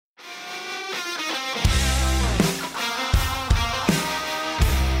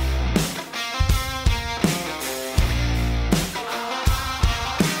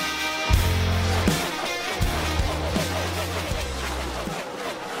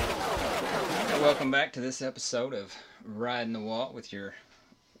welcome back to this episode of Riding the Wall with your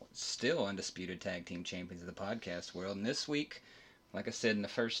still undisputed tag team champions of the podcast world. And this week, like I said in the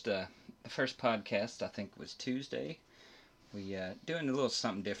first podcast, I think was Tuesday, we doing a little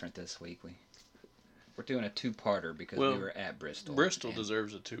something different this week. We're doing a two-parter because we were at Bristol. Bristol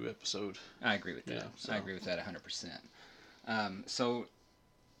deserves a 2-episode. I agree with that. Yeah, so. I agree with that 100%. So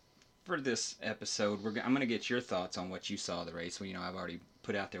for this episode, I'm going to get your thoughts on what you saw of the race. Well, I've already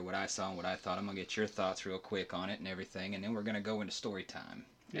put out there what I saw and what I thought. I'm going to get your thoughts real quick on it and everything, and then we're going to go into story time.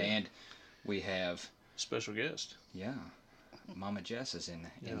 Yeah. And we have special guest. Yeah. Mama Jess is in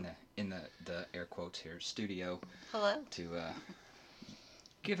the air quotes here studio. Hello. To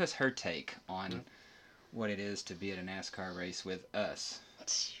give us her take on what it is to be at a NASCAR race with us.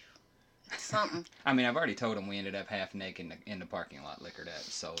 It's something. I mean, I've already told them we ended up half naked in the parking lot, liquored up.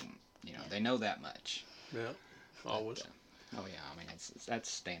 So, they know that much. Yeah, always. But, I mean, that's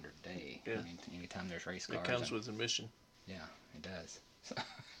standard day. Yeah. I mean, anytime there's race cars. It comes with admission. Yeah, it does.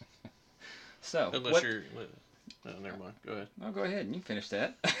 So unless you're... No, never mind. Go ahead. No, go ahead and you finish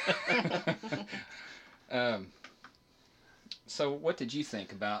that. So what did you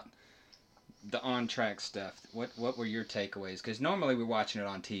think about the on-track stuff? What were your takeaways? Because normally we're watching it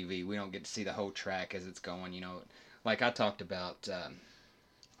on TV. We don't get to see the whole track as it's going, Like I talked about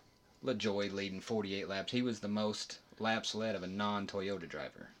LaJoy leading 48 laps. He was the most laps led of a non-Toyota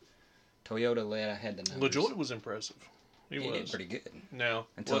driver. Toyota had the numbers. LaJoy was impressive. He was. Did pretty good. Now,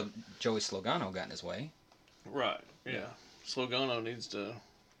 until Joey Slogano got in his way. Right, yeah. Slogano needs to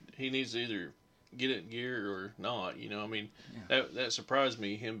either get it in gear or not, I mean, that surprised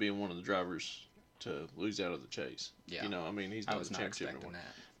me, him being one of the drivers to lose out of the chase. Yeah. I mean, he's not the championship anymore.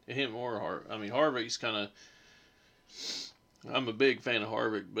 That. Him or Harvick. I mean, Harvick's kind of, I'm a big fan of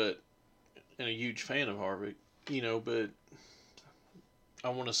Harvick, and a huge fan of Harvick, but I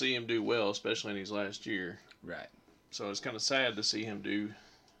want to see him do well, especially in his last year. Right. So it's kind of sad to see him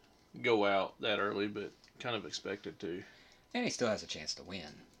go out that early, but kind of expected to. And he still has a chance to win,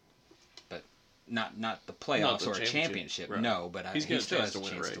 but not the playoffs or a championship. Right. No, but he still has a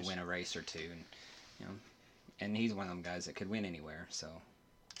chance to win a race or two, and he's one of them guys that could win anywhere. So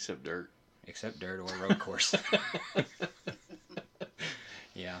except dirt or a road course.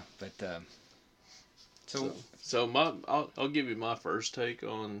 Yeah, but I'll give you my first take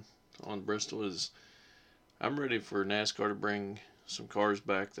on Bristol is I'm ready for NASCAR to bring some cars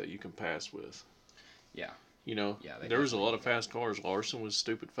back that you can pass with. Yeah. There was a lot of fast cars. Larson was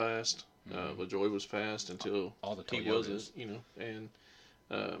stupid fast. LaJoy was fast until all the he wasn't, and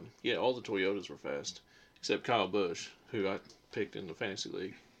all the Toyotas were fast, except Kyle Busch, who I picked in the fantasy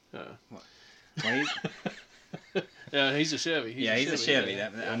league. Yeah, he's a Chevy. He's a Chevy.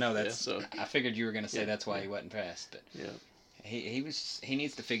 I know that. So I figured you were going to say that's why he wasn't fast. But yeah. He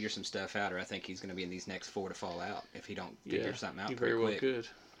needs to figure some stuff out, or I think he's going to be in these next 4 to fall out if he don't figure something out he pretty very quick.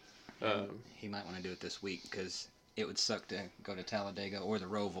 Well could. He might want to do it this week because it would suck to go to Talladega or the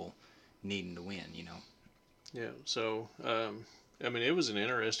Roval needing to win, Yeah, so, I mean, it was an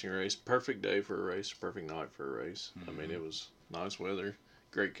interesting race. Perfect day for a race, perfect night for a race. Mm-hmm. I mean, it was nice weather,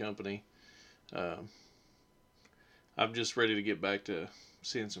 great company. I'm just ready to get back to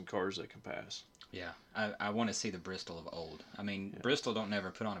seeing some cars that can pass. Yeah, I want to see the Bristol of old. I mean, Bristol don't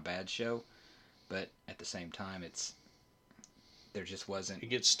never put on a bad show, but at the same time, there just wasn't. It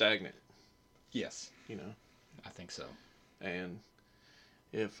gets stagnant. Yes. I think so. And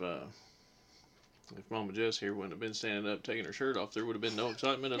if Mama Jess here wouldn't have been standing up taking her shirt off, there would have been no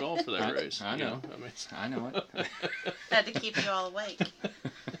excitement at all for that race. I know. I know it. Had to keep you all awake.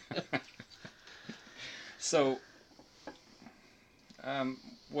 So,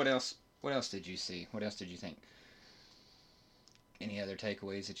 what else? What else did you see? What else did you think? Any other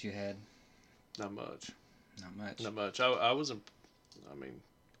takeaways that you had? Not much. Not much. I was,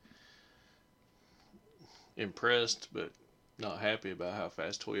 impressed, but not happy about how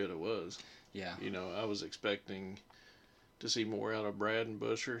fast Toyota was. Yeah. I was expecting to see more out of Brad and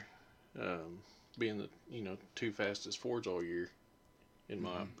Busher, being the 2 fastest Fords all year in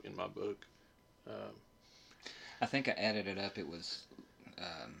my book. I think I added it up. It was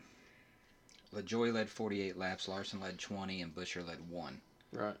LaJoy led 48 laps, Larson led 20, and Busher led 1.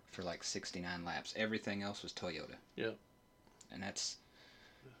 Right. For like 69 laps. Everything else was Toyota. Yep. And it's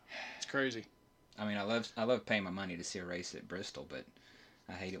crazy. I mean, I love paying my money to see a race at Bristol, but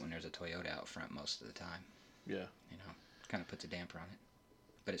I hate it when there's a Toyota out front most of the time. Yeah. Kind of puts a damper on it.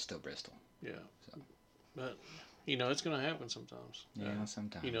 But it's still Bristol. Yeah. So. But, it's going to happen sometimes. Yeah,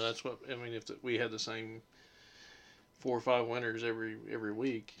 sometimes. That's what, if we had the same 4 or 5 winners every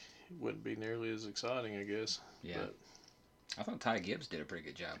week, it wouldn't be nearly as exciting, I guess. Yeah. But, I thought Ty Gibbs did a pretty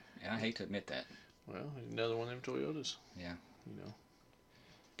good job, and I hate to admit that. Well, another one of them Toyotas. Yeah. You know,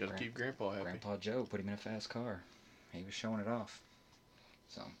 got to keep Grandpa happy. Grandpa Joe put him in a fast car. He was showing it off.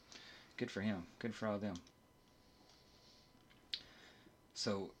 So, good for him. Good for all of them.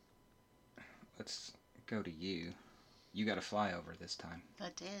 So, let's go to you. You got a flyover this time. I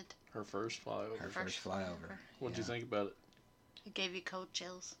did. Her first flyover. Her first flyover. What'd you think about it? It gave you cold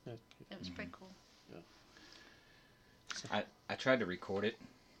chills. Yeah. It was pretty cool. I tried to record it,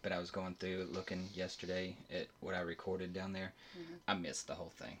 but I was going through it looking yesterday at what I recorded down there. Mm-hmm. I missed the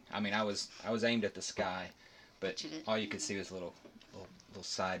whole thing. I mean, I was aimed at the sky, but all you could see was a little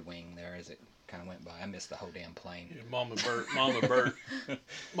side wing there as it kind of went by. I missed the whole damn plane. Yeah, Mama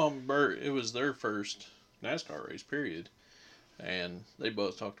Bert, it was their first NASCAR race, period. And they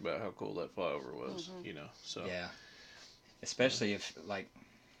both talked about how cool that flyover was, you know. So yeah, especially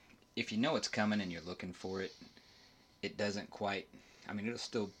if you know it's coming and you're looking for it, it doesn't quite. I mean, it'll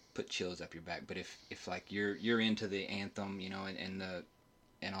still put chills up your back. But if like you're into the anthem, you know,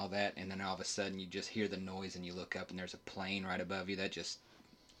 and all that, and then all of a sudden you just hear the noise and you look up and there's a plane right above you, that just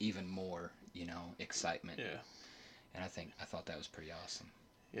even more, you know, excitement. yeah, And I thought that was pretty awesome.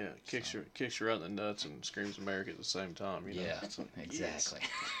 yeah, kicks you right in the nuts and screams America at the same time. You know? Yeah, It's like, exactly.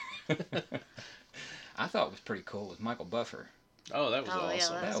 I thought it was pretty cool with Michael Buffer. Oh, that was Oh, yeah,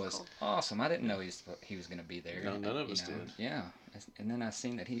 awesome. that That was cool. awesome. I didn't know he was going to be there. No, none of you us know? did. Yeah, and then I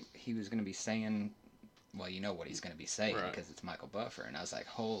seen that he was going to be saying, well, you know what he's going to be saying Right. because it's Michael Buffer, and I was like,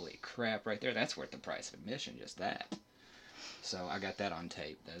 holy crap, right there, that's worth the price of admission, just that. So I got that on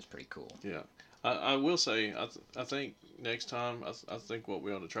tape. That was pretty cool. Yeah, I will say I think next time I think what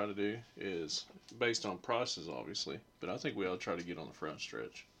we ought to try to do is based on prices, obviously, but I think we ought to try to get on the front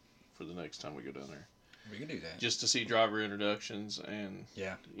stretch for the next time we go down there. We can do that. Just to see driver introductions and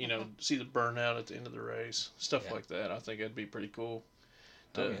Yeah. you know, see the burnout at the end of the race, stuff Yeah. like that. I think that'd be pretty cool.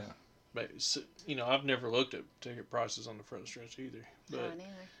 Oh yeah. But you know, I've never looked at ticket prices on the front stretch either, No, but neither.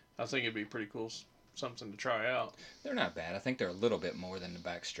 I think it'd be pretty cool, something to try out. They're not bad. I think they're a little bit more than the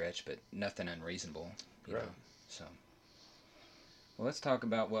back stretch, but nothing unreasonable. You Right. know. So. Well, let's talk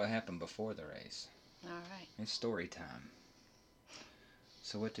about what happened before the race. All right. It's story time.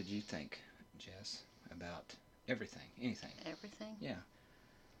 So what did you think, Jess, about everything, anything? Everything? Yeah.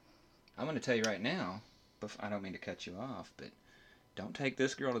 I'm going to tell you right now, I don't mean to cut you off, but don't take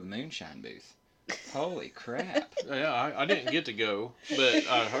this girl to the moonshine booth. Holy crap. Yeah, I didn't get to go, but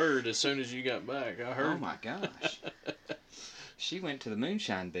I heard as soon as you got back, I heard. Oh my gosh. She went to the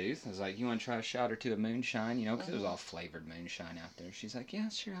moonshine booth. I was like, you want to try a shot or two of moonshine? You know, because it was all flavored moonshine out there. She's like, yeah,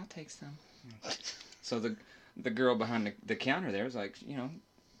 sure, I'll take some. So the girl behind the counter there was like, you know,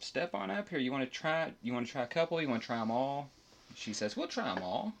 step on up here. You want to try a couple? You want to try them all? She says, we'll try them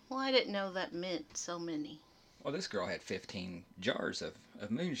all. Well, I didn't know that meant so many. Well, this girl had 15 jars of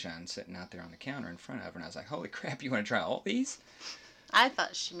moonshine sitting out there on the counter in front of her, and I was like, holy crap, you want to try all these? I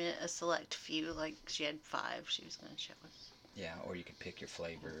thought she meant a select few, like she had 5 she was going to show us. Yeah, or you could pick your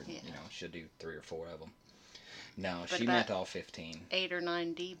flavor. Yeah. You know, she'll do 3 or 4 of them. No, But she meant all 15. 8 or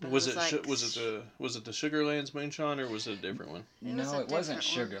 9 deep. But Was it was was it the Sugarlands moonshine or was it a different one? It was No, a it wasn't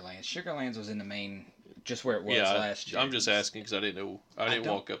different one. Sugarlands. Sugarlands was in the main, just where it was Yeah, last year. I'm just asking because I didn't know. I didn't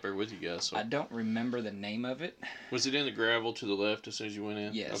don't- walk up there with you guys. So. I don't remember the name of it. Was it in the gravel to the left as soon as you went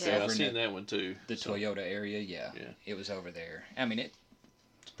in? Yes, Okay, over I in seen that one too. The so. Toyota area, yeah. Yeah. It was over there. I mean,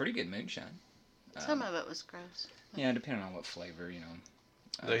 it's pretty good moonshine. Some of it was gross. Yeah, depending on what flavor, you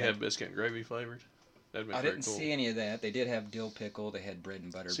know. They had biscuit and gravy flavored. That'd be I very didn't cool. see any of that. They did have dill pickle. They had bread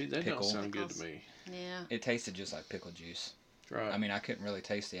and butter See, that pickle. don't sound good to Pickles. me. Yeah. It tasted just like pickle juice. Right. I mean, I couldn't really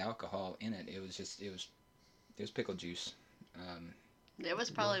taste the alcohol in it. It was pickle juice. It was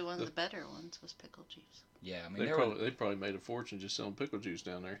probably one of the better ones was pickle juice. Yeah, I mean, they probably made a fortune just selling pickle juice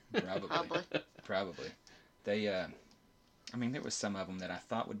down there. probably. Probably. Probably. They, I mean, there was some of them that I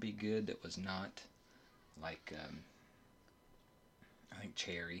thought would be good that was not. Like, I think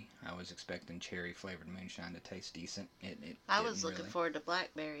cherry. I was expecting cherry flavored moonshine to taste decent. It I was didn't looking really. forward to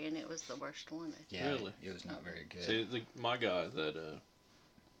blackberry, and it was the worst one. I think. Yeah, Really? it was not very good. See, my guy that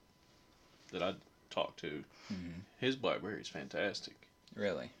I talked to, his blackberry is fantastic.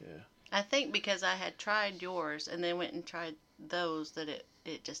 Really? Yeah. I think because I had tried yours and then went and tried those that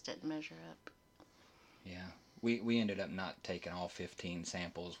it just didn't measure up. Yeah. We ended up not taking all 15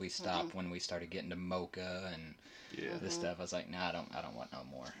 samples. We stopped when we started getting to mocha and Yeah. this stuff. I was like, nah, I don't want no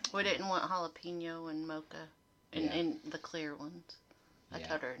more. We didn't want jalapeno and mocha and the clear ones. I Yeah.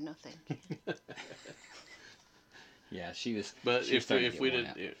 told her no thank you. Yeah, she was. But she was if starting to we get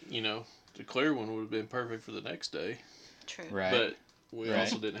worn did, out. you know, the clear one would have been perfect for the next day. True. Right. But we Right.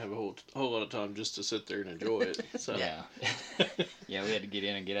 also didn't have a whole lot of time just to sit there and enjoy it. So Yeah. Yeah, we had to get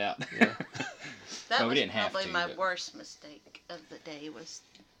in and get out. Yeah. That Well, we was didn't have probably to, my but- worst mistake of the day was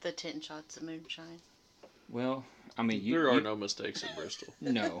the 10 shots of moonshine. Well, I mean, there are no mistakes in Bristol.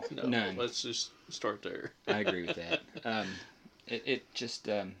 no, No, none. let's just start there. I agree with that. It just,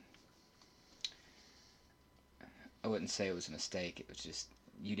 I wouldn't say it was a mistake. It was just,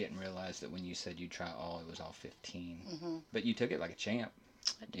 you didn't realize that when you said you'd try all, it was all 15. Mm-hmm. But you took it like a champ.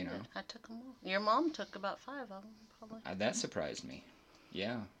 I did. You know. I took them all. Your mom took about 5 of them, probably. That surprised me.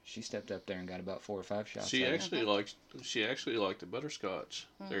 Yeah, she stepped up there and got about 4 or 5 shots. She out of it. actually liked the butterscotch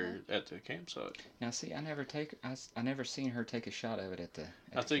there at the campsite. Now, see, I never seen her take a shot of it at the.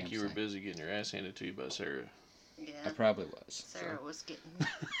 I think you were campsite. busy getting your ass handed to you by Sarah. I Yeah. probably was. Sarah was getting.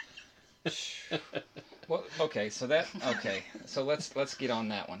 Well, okay, so let's get on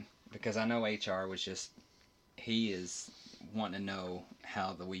that one because I know HR was just he is wanting to know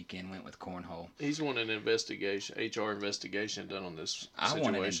how the weekend went with cornhole. He's wanting an investigation, HR investigation done on this situation. I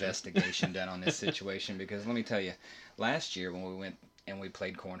want an investigation done on this situation because let me tell you, last year when we went and we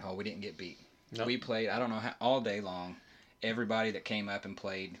played cornhole, we didn't get beat. Nope. We played I don't know how all day long. Everybody that came up and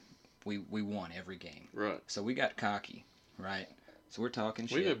played, we won every game. Right. So we got cocky, right? So we're talking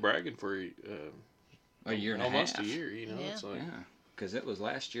shit. We've been bragging for a year and almost a half. a year. You know, Yeah. it's like Yeah, because it was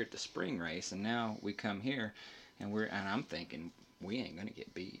last year at the spring race, and now we come here, and I'm thinking we ain't gonna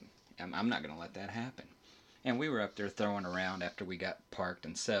get beat. I'm not gonna let that happen. And we were up there throwing around after we got parked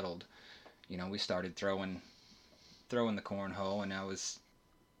and settled. You know, we started throwing the cornhole, and I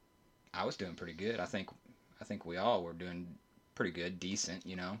was doing pretty good. I think we all were doing pretty good, decent.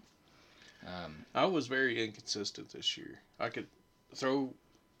 You know. I was very inconsistent this year. I could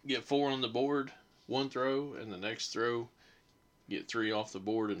get 4 on the board, one throw, and the next throw, get 3 off the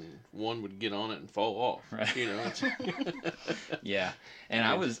board, and one would get on it and fall off. Right. You know, Yeah, and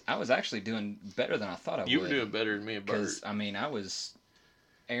I was actually doing better than I thought I would. you were doing better than me and Bert. Because I mean, I was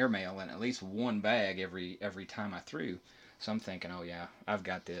airmailing at least one bag every time I threw. So I'm thinking, oh yeah, I've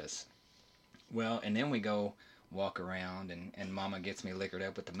got this. Well, and then we go walk around, and Mama gets me liquored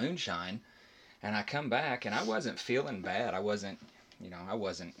up with the moonshine, and I come back, and I wasn't feeling bad. I wasn't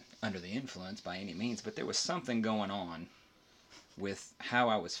under the influence by any means, but there was something going on with how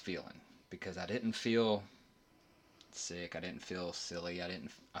I was feeling because I didn't feel sick. I didn't feel silly.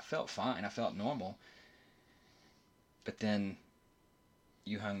 I felt fine. I felt normal. But then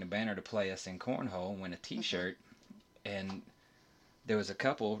you hung the banner to play us in cornhole and win a T-shirt, and there was a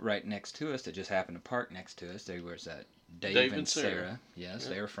couple right next to us that just happened to park next to us. There was Dave and Sarah. Yes,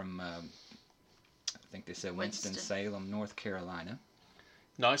 Yeah. they were from I think they said Winston-Salem, North Carolina.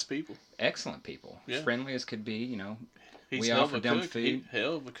 Nice people. Excellent people. Yeah. Friendly as could be, you know. He's We hell offered of a them cook. food.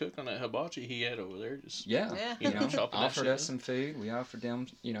 Hell of a cook on that hibachi he had over there. Just Yeah, Yeah. you know, Chopping that offered shit us up. some food. We offered them,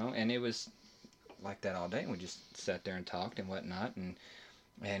 you know, and it was like that all day. We just sat there and talked and whatnot,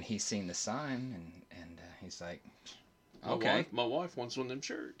 and he's seen the sign, and he's like, okay, My wife wants one of them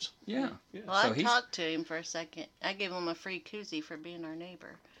shirts. yeah. Yeah. Well, So I he's- talked to him for a second. I gave him a free koozie for being our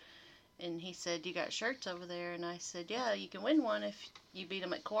neighbor. And he said, you got shirts over there? And I said, yeah, you can win one if you beat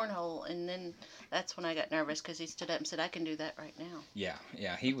him at cornhole. And then that's when I got nervous because he stood up and said, I can do that right now.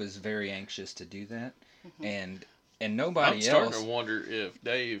 Yeah, he was very anxious to do that, Mhm. and I'm nobody starting else. to wonder if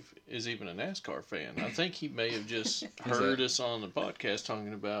Dave is even a NASCAR fan. I think he may have just heard us on the podcast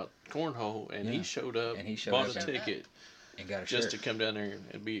talking about cornhole, and Yeah. he showed up, And he showed bought up a and- ticket And got a just shirt. to come down there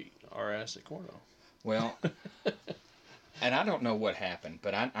and beat our ass at cornhole. Well, and I don't know what happened,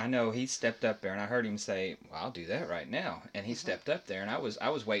 but I know he stepped up there, and I heard him say, "Well, I'll do that right now." And he stepped up there, and I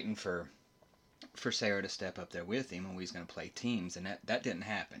was waiting for Sarah to step up there with him, and we was gonna play teams, and that didn't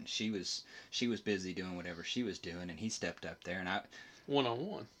happen. She was busy doing whatever she was doing, and he stepped up there, and I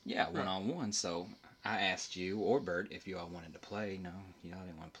 1-on-1. yeah, 1-on-1. So I asked you or Bert if you all wanted to play. No, you all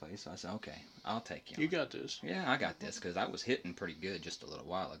didn't want to play, so I said, okay, I'll take you. You on. got this. Yeah, I got this because I was hitting pretty good just a little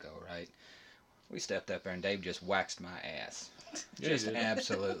while ago, right? We stepped up there and Dave just waxed my ass. Yeah, he Just did.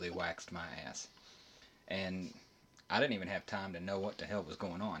 absolutely waxed my ass. And I didn't even have time to know what the hell was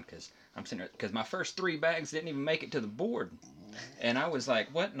going on because I'm sitting there, because my first 3 bags didn't even make it to the board. And I was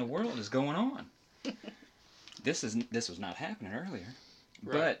like, what in the world is going on? This was not happening earlier.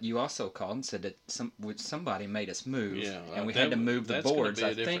 Right. But you also called and said that somebody made us move, Yeah, and we that had to w- move the that's gonna boards. be a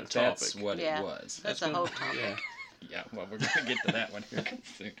I think different that's topic. what Yeah. it was. That's a gonna- whole topic. Yeah. Yeah, well, we're going to get to that one here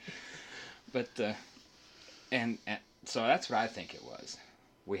soon. But, and so that's what I think it was.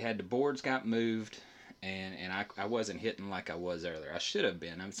 We had the boards got moved, and I wasn't hitting like I was earlier. I should have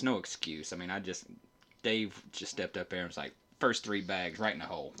been. It's no excuse. I mean, Dave just stepped up there and was like, first 3 bags right in the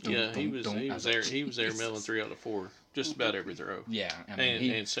hole. Yeah, he was there. He was there Jesus. milling 3 out of 4, just about every throw. Yeah, I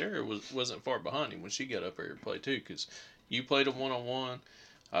mean, And Sarah wasn't far behind him when she got up there to play too, because you played him 1-on-1,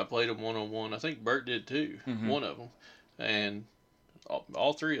 I played him 1-on-1. I think Bert did too, one of them, and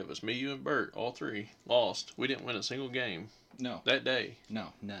all 3 of us, me, you, and Bert, all 3 lost. We didn't win a single game. No. That day.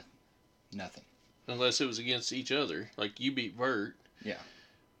 No, nothing. Unless it was against each other. Like, you beat Bert. Yeah.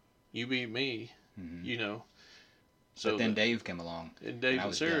 You beat me. You know. So but then Dave came along. And Dave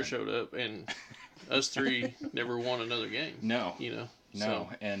and Sarah showed up, and us 3 never won another game. No. You know. No.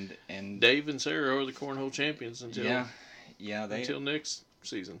 So and Dave and Sarah are the cornhole champions until until next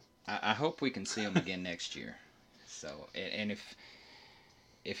season. I hope we can see them again next year. So, and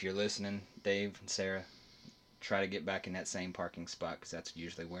if you're listening, Dave and Sarah, try to get back in that same parking spot, because that's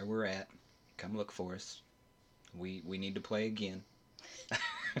usually where we're at. Come look for us. We need to play again.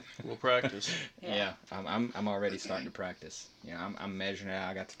 We'll practice. Yeah, I'm already starting to practice. You know, I'm measuring it out.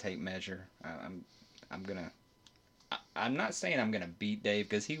 I got the tape measure. I'm not saying I'm gonna beat Dave,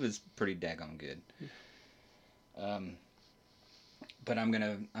 because he was pretty daggone good. But I'm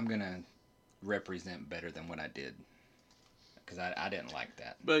gonna represent better than what I did, because I didn't like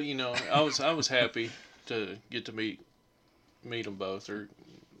that. But you know, I was happy to get to meet them both. They're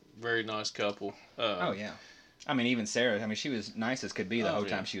a very nice couple. Oh yeah. I mean, even Sarah, she was nice as could be the whole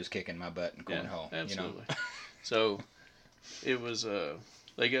time she was kicking my butt in cornhole. Yeah, absolutely. You know? So, it was,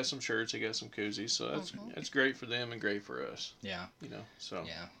 they got some shirts, they got some koozies, so that's great for them and great for us. Yeah. You know, so.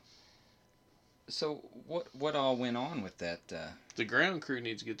 Yeah. So, what all went on with that? The ground crew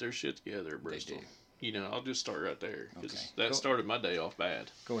needs to get their shit together at Bristol. They do. You know, I'll just start right there, because Okay. that started my day off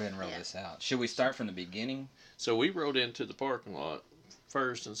bad. Go ahead and roll this out. Should we start from the beginning? So, we rode into the parking lot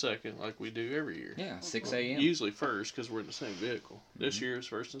first and second, like we do every year. Yeah, 6 a.m. Usually first, because we're in the same vehicle. This year is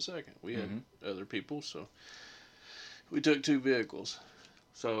first and second. We had other people, so we took 2 vehicles.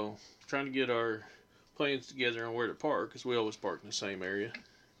 So trying to get our plans together on where to park, because we always park in the same area.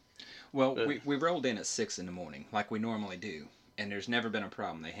 Well, we rolled in at 6 in the morning, like we normally do, and there's never been a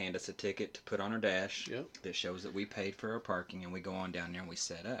problem. They hand us a ticket to put on our dash that shows that we paid for our parking, and we go on down there and we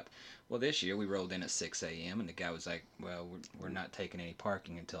set up. Well, this year we rolled in at 6 a.m. and the guy was like, "Well, we're not taking any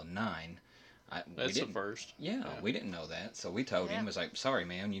parking until 9." That's the first. Yeah, we didn't know that, so we told him, was like, "Sorry,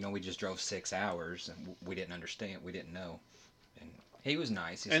 man, we just drove 6 hours and we didn't understand, we didn't know." And he was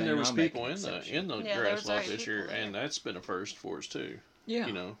nice. And there was people in the grass lot this year, and that's been a first for us too. Yeah,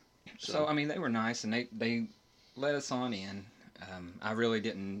 you know. So they were nice, and they let us on in. I really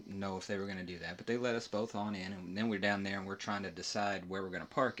didn't know if they were going to do that, but they let us both on in, and then we're down there and we're trying to decide where we're going to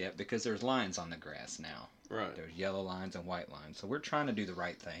park at, because there's lines on the grass now. Right. There's yellow lines and white lines. So we're trying to do the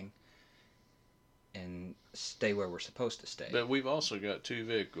right thing and stay where we're supposed to stay. But we've also got 2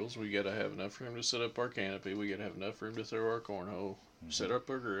 vehicles. We got to have enough room to set up our canopy. We got to have enough room to throw our cornhole, set up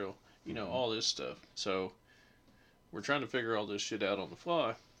our grill, all this stuff. So we're trying to figure all this shit out on the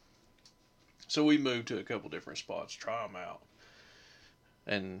fly. So we moved to a couple different spots, try them out.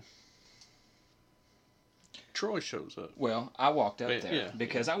 And Troy shows up. Well, I walked up there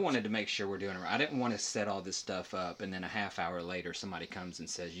because I wanted to make sure we're doing it right. I didn't want to set all this stuff up and then a half hour later somebody comes and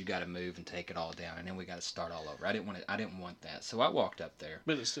says you got to move and take it all down and then we got to start all over. I didn't want that. So I walked up there.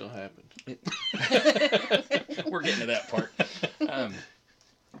 But it still happened. We're getting to that part.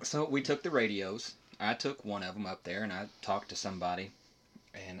 So we took the radios. I took one of them up there and I talked to somebody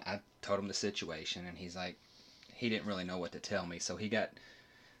and I told him the situation and he's like, he didn't really know what to tell me. So he got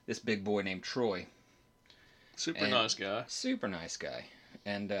this big boy named Troy. Super nice guy. Super nice guy.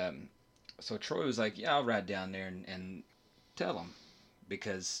 And so Troy was like, yeah, I'll ride down there and tell them,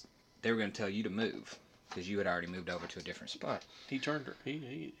 because they were going to tell you to move, because you had already moved over to a different spot. He turned her.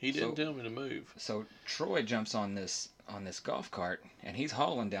 He didn't tell me to move. So Troy jumps on this golf cart, and he's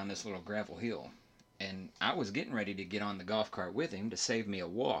hauling down this little gravel hill. And I was getting ready to get on the golf cart with him to save me a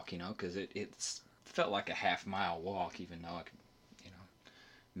walk, because it felt like a half-mile walk, even though I could,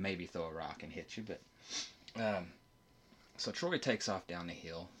 maybe throw a rock and hit you, but... So Troy takes off down the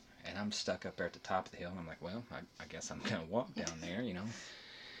hill, and I'm stuck up there at the top of the hill, and I'm like, well, I guess I'm going to walk down there,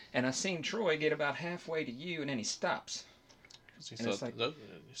 And I seen Troy get about halfway to you, and then he stops. He thought,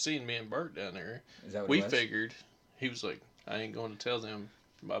 seeing me and Bert down there, is that what we figured, he was like, I ain't going to tell them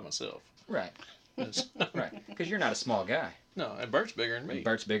by myself. Right. Right. Because you're not a small guy. No, and Bert's bigger than me. And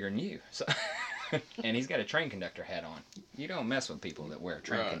Bert's bigger than you. So. And he's got a train conductor hat on. You don't mess with people that wear a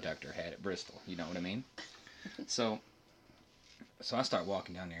train conductor hat at Bristol. You know what I mean? So I start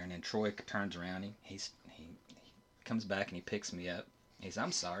walking down there, and then Troy turns around. He comes back and he picks me up. He says,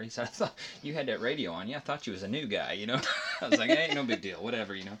 "I'm sorry." He said, "I thought you had that radio on you. I thought you was a new guy." I was like, "Hey, no big deal.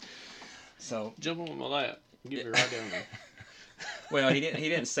 Whatever." So jump on my lap. Get me right down there. Well, he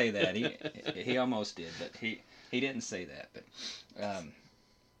didn't say that. He almost did, but he didn't say that. But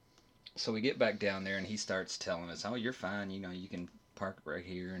so we get back down there, and he starts telling us, "Oh, you're fine. You know, you can park right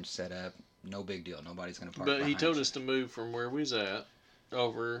here and set up. No big deal. Nobody's gonna park." But he told you." us to move from where we was at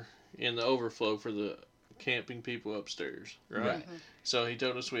over in the overflow for the camping people upstairs, right? Right. So he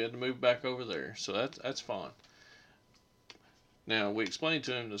told us we had to move back over there. So that's fine. Now we explained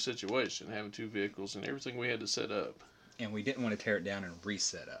to him the situation, having two vehicles and everything we had to set up. And we didn't want to tear it down and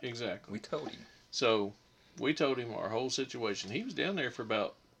reset up. Exactly. We told him. So we told him our whole situation. He was down there for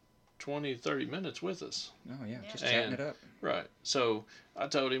about 20, 30 minutes with us. Oh yeah, just chatting it up. Right. So I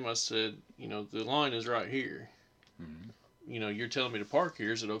told him, I said, you know, the line is right here. Mm-hmm. You know, you're telling me to park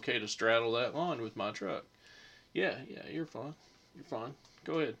here. Is it okay to straddle that line with my truck? Yeah, you're fine. You're fine.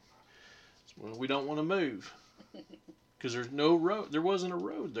 Go ahead. Well, we don't want to move because there's no road. There wasn't a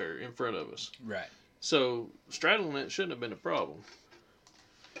road there in front of us. Right. So straddling it shouldn't have been a problem.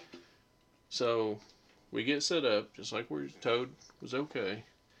 So we get set up just like we're told was okay.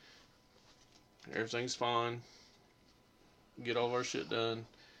 Everything's fine. Get all our shit done.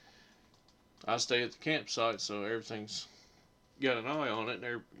 I stay at the campsite, so everything's got an eye on it.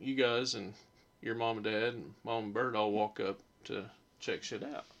 And you guys and your mom and dad and mom and Bert all walk up to check shit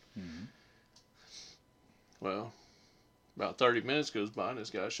out. Mm-hmm. Well, about 30 minutes goes by and this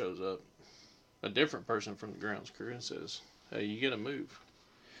guy shows up, a different person from the grounds crew, and says, "Hey, you gotta move."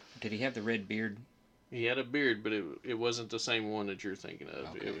 Did he have the red beard? He had a beard, but it wasn't the same one that you're thinking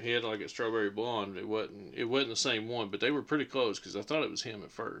of. Okay. He had like a strawberry blonde. It wasn't the same one, but they were pretty close because I thought it was him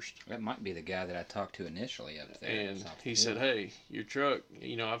at first. That might be the guy that I talked to initially up there. And he said, "Hey, your truck.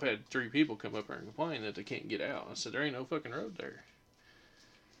 You know, I've had 3 people come up here and complain that they can't get out." I said, "There ain't no fucking road there."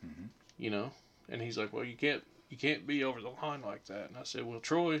 Mm-hmm. You know, and he's like, "Well, you can't be over the line like that." And I said, "Well,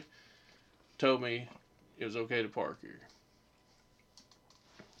 Troy told me it was okay to park here."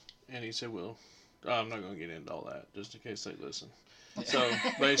 And he said, "Well, I'm not going to get into all that, just in case they listen." So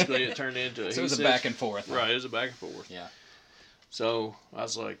basically, it turned into so it was a back and forth. Right, it was a back and forth. Yeah. So I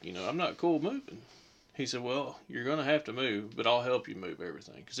was like, you know, I'm not cool moving. He said, "Well, you're going to have to move, but I'll help you move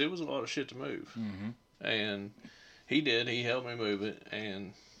everything," because it was a lot of shit to move. Mm-hmm. And he did. He helped me move it,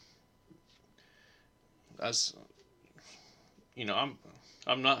 and that's, you know,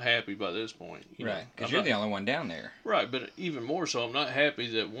 I'm not happy by this point. Right, because you're the only one down there. Right, but even more so, I'm not happy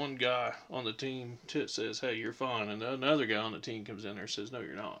that one guy on the team says, "Hey, you're fine," and another guy on the team comes in there and says, "No,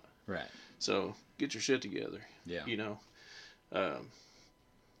 you're not." Right. So get your shit together. Yeah. You know,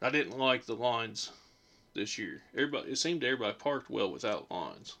 I didn't like the lines this year. It seemed everybody parked well without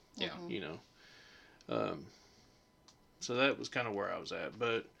lines. Yeah. Mm-hmm. You know, so that was kind of where I was at.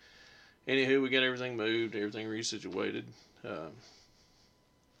 But anywho, we got everything moved, everything resituated.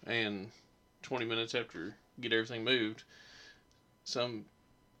 And 20 minutes after get everything moved, some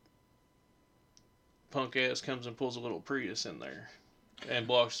punk ass comes and pulls a little Prius in there and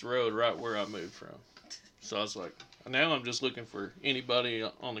blocks the road right where I moved from. So I was like, now I'm just looking for anybody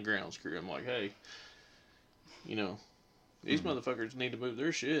on the grounds crew. I'm like, hey, you know, these motherfuckers need to move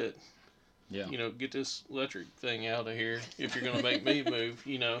their shit. Yeah. You know, get this electric thing out of here if you're going to make me move,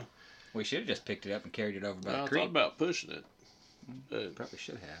 you know. We should have just picked it up and carried it over by the I creek. thought about pushing it. But Probably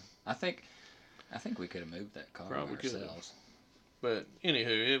should have. I think we could have moved that car Probably could have. ourselves. But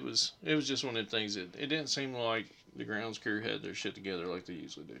anywho, it was just one of the things that it didn't seem like the grounds crew had their shit together like they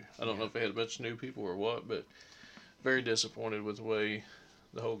usually do. I don't know if they had a bunch of new people or what, but very disappointed with the way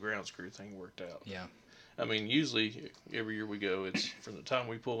the whole grounds crew thing worked out. Yeah. I mean, usually every year we go, it's from the time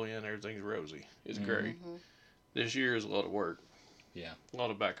we pull in, everything's rosy. It's great. Mm-hmm. This year is a lot of work. Yeah. A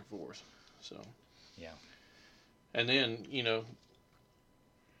lot of back and forth. So. Yeah. And then, you know,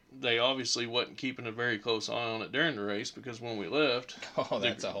 they obviously wasn't keeping a very close eye on it during the race because when we left... Oh,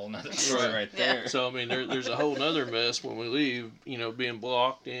 that's a whole nother story right there. So, I mean, there's a whole nother mess when we leave, you know, being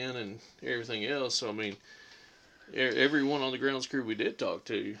blocked in and everything else. So, I mean, everyone on the grounds crew we did talk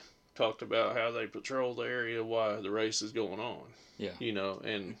to talked about how they patrol the area while the race is going on. Yeah. You know,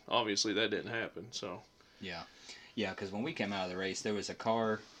 and obviously that didn't happen, so... Yeah. Yeah, because when we came out of the race, there was a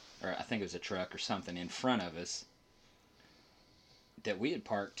car, or I think it was a truck or something, in front of us that we had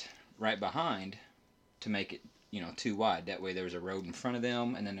parked right behind to make it, you know, too wide. That way there was a road in front of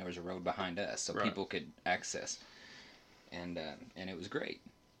them, and then there was a road behind us, so people could access. And it was great.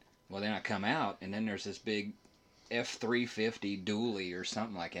 Well, then I come out, and then there's this big F-350 dually or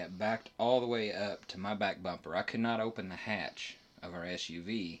something like that, backed all the way up to my back bumper. I could not open the hatch of our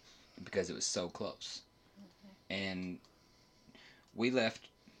SUV because it was so close. And we left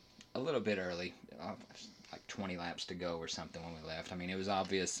a little bit early, like 20 laps to go or something when we left. I mean, it was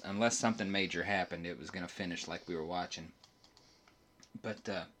obvious, unless something major happened, it was going to finish like we were watching. But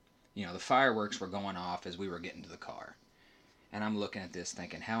the fireworks were going off as we were getting to the car, and I'm looking at this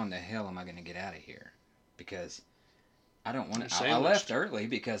thinking, how in the hell am I going to get out of here? Because I don't want to. I left early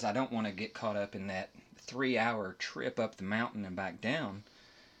because I don't want to get caught up in that 3-hour trip up the mountain and back down.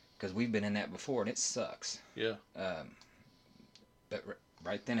 Because we've been in that before and it sucks. Yeah. But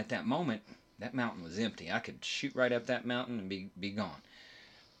right then at that moment, that mountain was empty. I could shoot right up that mountain and be gone.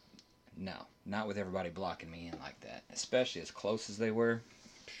 No, not with everybody blocking me in like that. Especially as close as they were.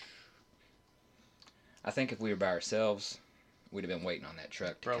 I think if we were by ourselves, we'd have been waiting on that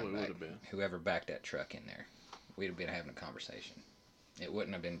truck to Probably come back. Would have been. Whoever backed that truck in there, we'd have been having a conversation. It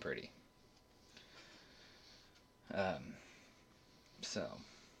wouldn't have been pretty. So,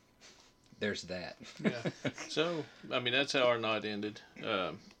 there's that. Yeah. So, I mean, that's how our night ended.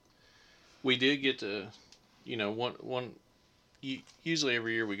 We did get to, usually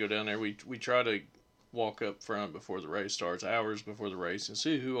every year we go down there, we try to walk up front before the race starts, hours before the race, and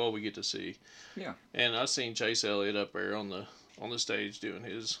see who all we get to see. Yeah. And I seen Chase Elliott up there on the stage doing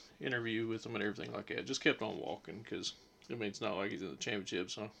his interview with them and everything like that. Just kept on walking because it's not like he's in the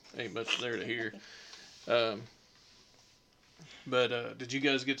championship, so ain't much there to hear. But did you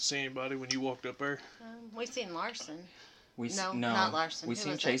guys get to see anybody when you walked up there? We seen Larson. No, not Larson. We Who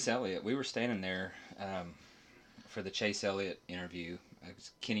seen was Chase Elliott. We were standing there for the Chase Elliott interview. It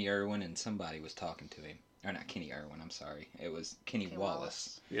was Kenny Irwin and somebody was talking to him. Or not Kenny Irwin, I'm sorry. It was Kenny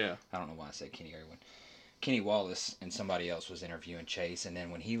Wallace. Yeah. I don't know why I said Kenny Irwin. Kenny Wallace and somebody else was interviewing Chase. And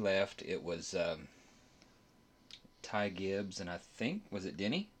then when he left, it was Ty Gibbs and I think, was it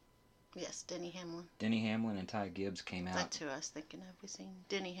Denny? Yes, Denny Hamlin. Denny Hamlin and Ty Gibbs came out. That's who I was thinking of. We seen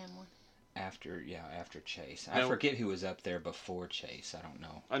Denny Hamlin. After Chase. I forget who was up there before Chase. I don't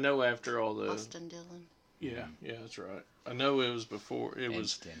know. I know after all the... Austin Dillon. Yeah, that's right. I know it was before... It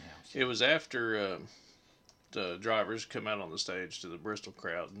was Stenhouse. It was after the drivers come out on the stage to the Bristol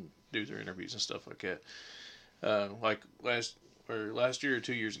crowd and do their interviews and stuff like that. Like last year or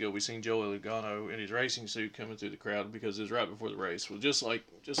 2 years ago, we seen Joey Logano in his racing suit coming through the crowd because it was right before the race. Well, just like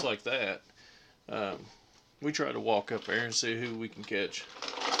that, we try to walk up there and see who we can catch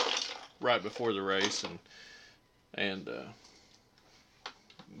right before the race and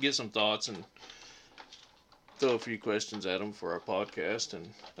get some thoughts and throw a few questions at them for our podcast. And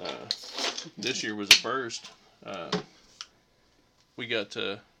this year was a first. We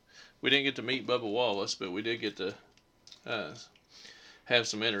didn't get to meet Bubba Wallace, but we did get to have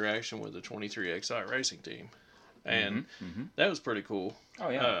some interaction with the 23XI racing team, and that was pretty cool. Oh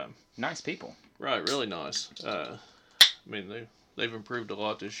yeah, nice people. Right, really nice. I mean, they've improved a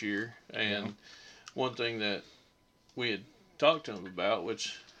lot this year, and one thing that we had talked to them about,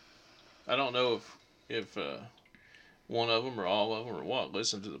 which I don't know if one of them or all of them or what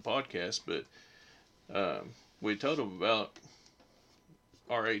listened to the podcast, but we told them about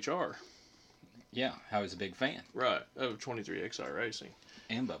our HR. Yeah, I was a big fan. Right, of 23XI Racing.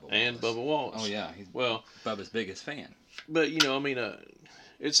 And Bubba Wallace. Oh, yeah. He's Bubba's biggest fan. But,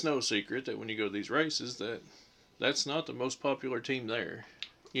 it's no secret that when you go to these races that's not the most popular team there.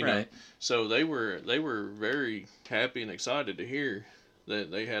 You know? So they were very happy and excited to hear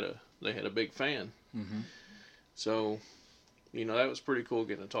that they had a big fan. Mm-hmm. So, that was pretty cool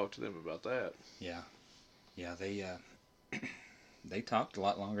getting to talk to them about that. Yeah. Yeah, they talked a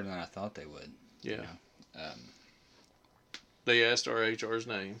lot longer than I thought they would. Yeah. They asked our HR's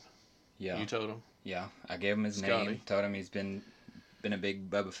name. Yeah. You told them? Yeah. I gave him his Scotty. name. Told him he's been a big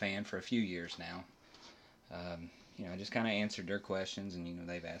Bubba fan for a few years now. Just kind of answered their questions, and,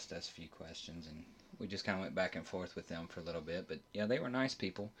 they've asked us a few questions, and we just kind of went back and forth with them for a little bit. But, yeah, they were nice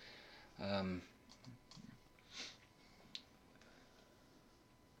people. I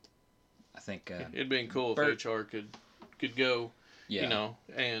think... it'd been cool if HR could go... Yeah.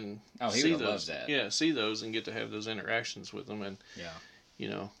 And he see would those. Love that. Yeah, see those and get to have those interactions with them, and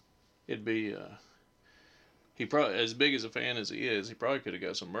it'd be. He probably, as big as a fan as he is, he probably could have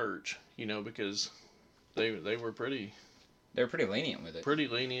got some merch, because they were pretty. They're pretty lenient with it. Pretty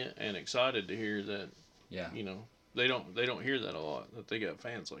lenient and excited to hear that. Yeah. They don't hear that a lot, that they got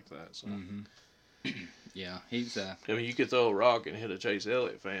fans like that. So. Mm-hmm. Yeah, he's. I mean, you could throw a rock and hit a Chase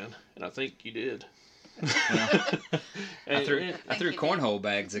Elliott fan, and I think you did. I threw cornhole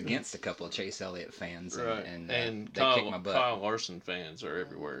bags against a couple of Chase Elliott fans, and they kicked my butt. Kyle Larson fans are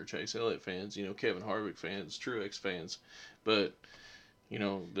everywhere. Chase Elliott fans, Kevin Harvick fans, Truex fans, but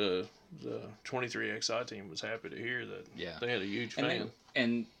the 23XI team was happy to hear that. Yeah. They had a huge fan,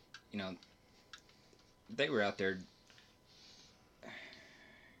 and they were out there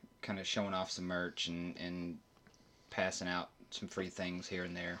kind of showing off some merch and passing out some free things here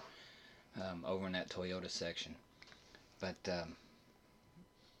and there. Over in that Toyota section. But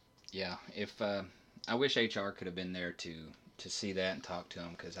Yeah, if I wish HR could have been there to see that and talk to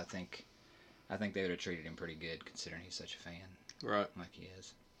him, because I think they would have treated him pretty good considering he's such a fan Right. like he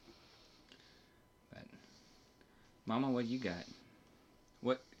is. But Mama, what you got?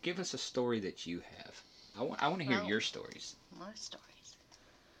 What? Give us a story that you have. I want to hear Oh. your stories. My stories.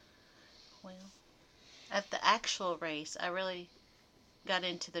 Well, at the actual race, I really got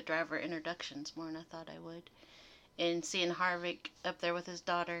into the driver introductions more than I thought I would. And seeing Harvick up there with his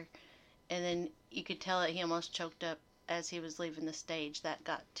daughter, and then you could tell that he almost choked up as he was leaving the stage. That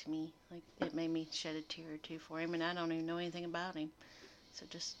got to me. Like, it made me shed a tear or two for him, and I don't even know anything about him. So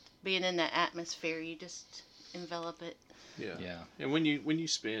just being in that atmosphere, you just envelop it. Yeah. Yeah. And when you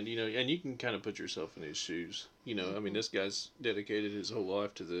spend, and you can kind of put yourself in his shoes. I mean, this guy's dedicated his whole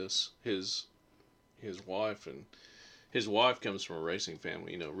life to this. His wife comes from a racing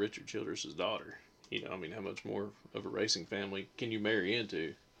family. Richard Childress's daughter. I mean, how much more of a racing family can you marry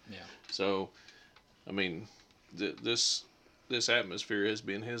into? Yeah. So, I mean, this atmosphere has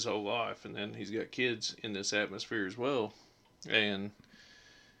been his whole life, and then he's got kids in this atmosphere as well, and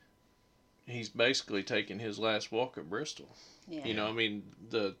he's basically taking his last walk at Bristol. Yeah. I mean,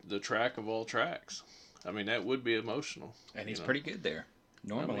 the track of all tracks. I mean, that would be emotional. And he's pretty good there.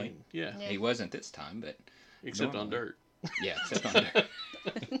 Normally. I mean, yeah. Yeah. He wasn't this time, but Except normally. on dirt. Yeah, except on dirt.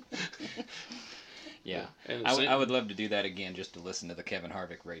 Yeah. And I would love to do that again, just to listen to the Kevin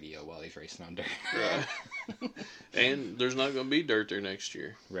Harvick radio while he's racing on dirt. Right. And there's not going to be dirt there next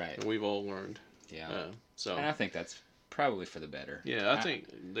year. Right. And we've all learned. Yeah. So. And I think that's probably for the better. Yeah, I think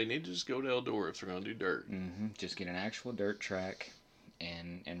they need to just go to Eldora if they're going to do dirt. Mm-hmm. Just get an actual dirt track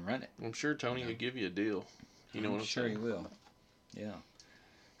and run it. I'm sure Tony will give you a deal. You know what I'm sure saying? he will. Yeah.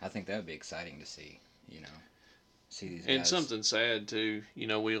 I think that would be exciting to see, see these And guys. something sad, too,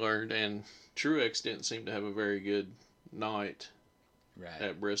 we learned, and Truex didn't seem to have a very good night right.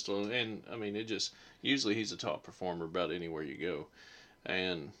 at Bristol. And, I mean, usually he's a top performer about anywhere you go.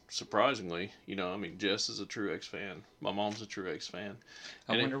 And surprisingly, Jess is a Truex fan. My mom's a Truex fan.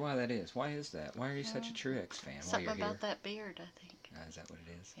 I wonder why that is. Why is that? Why are you such a Truex fan Something while you're about here? that beard, I think. Is that what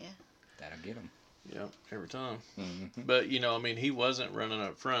it is? Yeah. That'll get him. Yeah, every time. Mm-hmm. But, he wasn't running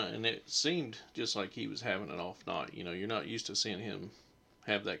up front, and it seemed just like he was having an off night. You're not used to seeing him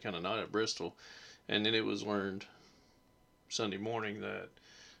have that kind of night at Bristol. And then it was learned Sunday morning that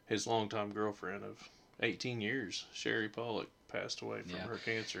his longtime girlfriend of 18 years, Sherry Pollock, passed away from her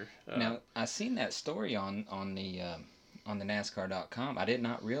cancer. Now, I seen that story on the NASCAR.com. I did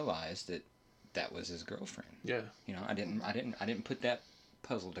not realize that was his girlfriend. Yeah. I didn't put that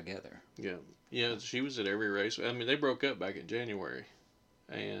puzzle together. Yeah. Yeah, she was at every race. I mean, they broke up back in January,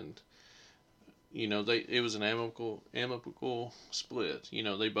 and it was an amicable split.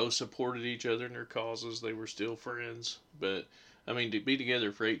 They both supported each other in their causes. They were still friends, but I mean, to be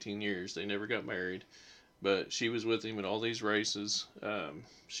together for 18 years, they never got married. But she was with him at all these races.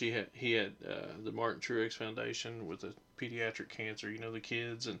 He had the Martin Truex Foundation with the pediatric cancer, the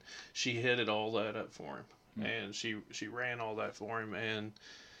kids, and she headed all that up for him, and she ran all that for him, and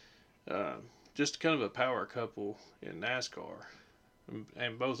just kind of a power couple in NASCAR.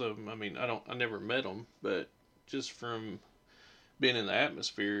 And both of them, I mean, I never met them, but just from being in the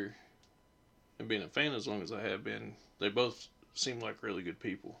atmosphere and being a fan as long as I have been, they both seem like really good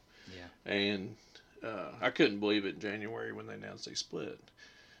people. Yeah. And I couldn't believe it in January when they announced they split.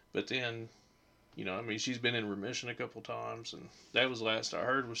 But then, she's been in remission a couple times, and that was the last I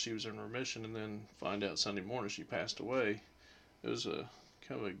heard was she was in remission, and then find out Sunday morning she passed away. It was a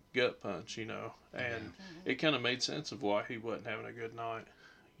kind of a gut punch, and it kind of made sense of why he wasn't having a good night,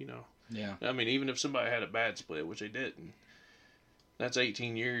 Yeah. I mean, even if somebody had a bad split, which they didn't, that's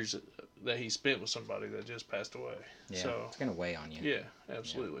 18 years that he spent with somebody that just passed away. Yeah. So, it's gonna weigh on you. yeah,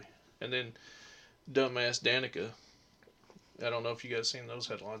 absolutely. Yeah. And then dumbass Danica. I don't know if you guys seen those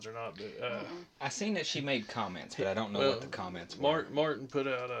headlines or not, but I seen that she made comments, but I don't know what the comments were. Martin put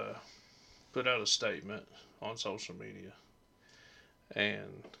out a statement on social media,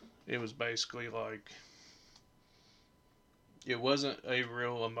 and it was basically like it wasn't a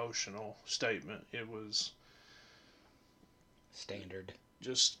real emotional statement. It was Standard.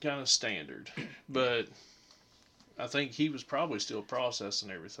 just kind of standard, but I think he was probably still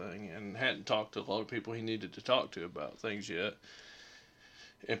processing everything and hadn't talked to a lot of people he needed to talk to about things yet,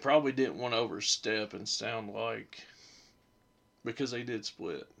 and probably didn't want to overstep and sound like, because they did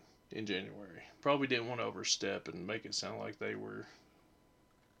split in January, probably didn't want to overstep and make it sound like they were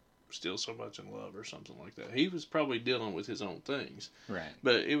still so much in love or something like that. He was probably dealing with his own things. Right.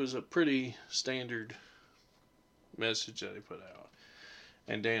 But it was a pretty standard message that he put out.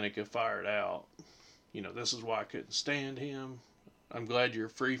 And Danica fired out, this is why I couldn't stand him. I'm glad you're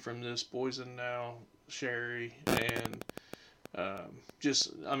free from this poison now, Sherry, and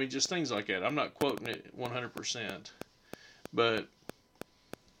just things like that. I'm not quoting it 100%, but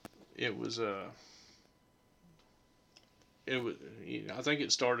it was I think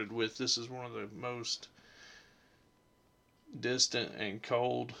it started with, this is one of the most distant and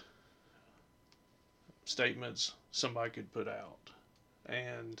cold statements somebody could put out.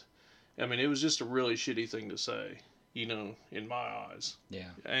 And I mean, it was just a really shitty thing to say, in my eyes. Yeah.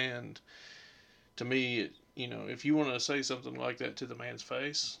 And to me, if you want to say something like that to the man's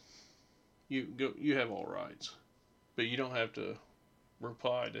face, you have all rights, but you don't have to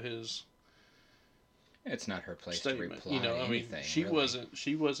reply to his. It's not her place statement. to reply to anything. She really.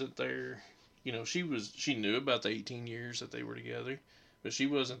 wasn't there. She knew about the 18 years that they were together, but she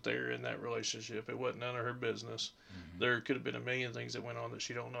wasn't there in that relationship. It wasn't none of her business. Mm-hmm. There could have been a million things that went on that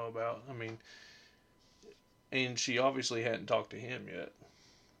she don't know about. I mean, and she obviously hadn't talked to him yet.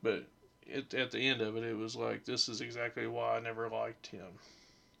 But at the end of it, it was like, this is exactly why I never liked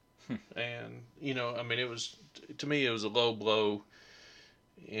him. And, it was, to me, it was a low blow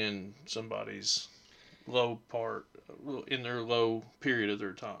in somebody's low part, in their low period of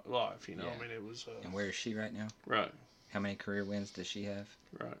their life, Yeah. It was. And where is she right now? Right. How many career wins does she have?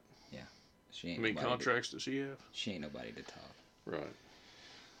 Right. Yeah. She ain't. How many contracts does she have? She ain't nobody to talk. Right.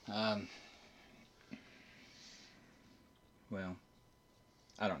 Well,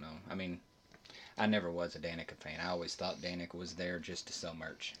 I don't know. I mean, I never was a Danica fan. I always thought Danica was there just to sell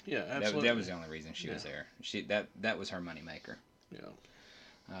merch. Yeah, absolutely. That was the only reason she was there. That was her moneymaker. Yeah.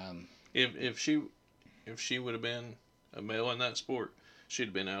 If she would have been a male in that sport, she'd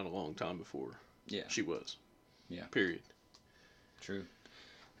have been out a long time before. Yeah. She was. Yeah. Period. True.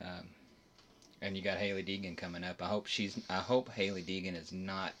 And you got Hailie Deegan coming up. I hope Hailie Deegan is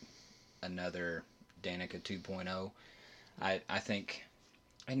not another Danica 2.0. I think,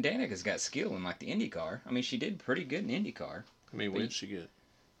 and Danica's got skill in like the IndyCar. I mean, she did pretty good in IndyCar. I mean, when did she get?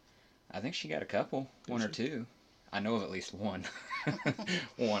 I think she got a couple, one or two. I know of at least one.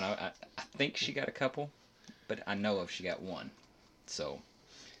 One. I think she got a couple, but I know of she got one. So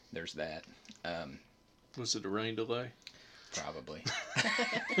there's that. Was it a rain delay? Probably.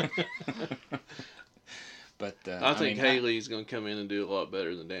 But I think Hailey's going to come in and do a lot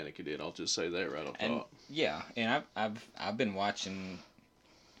better than Danica did. I'll just say that right off top. Yeah, and I've been watching.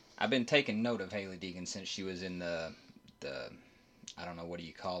 I've been taking note of Hailie Deegan since she was in the I don't know, what do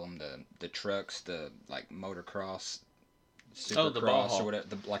you call them, the trucks, the like motocross, supercross or whatever,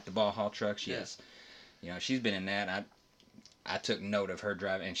 the Baja trucks. Yes, she's been in that. I took note of her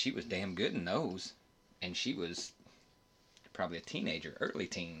driving, and she was damn good in those, and she was probably a teenager, early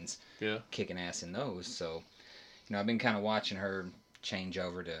teens, kicking ass in those. So, I've been kind of watching her change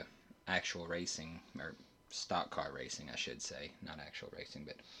over to actual racing, or stock car racing, I should say, not actual racing,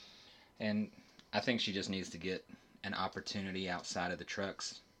 and I think she just needs to get an opportunity outside of the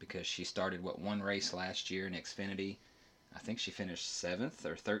trucks, because she started one race last year in Xfinity. I think she finished 7th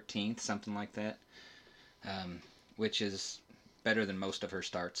or 13th, something like that, which is better than most of her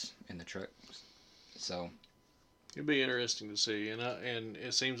starts in the trucks. So it'd be interesting to see, and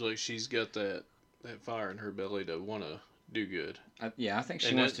it seems like she's got that fire in her belly to want to do good. I think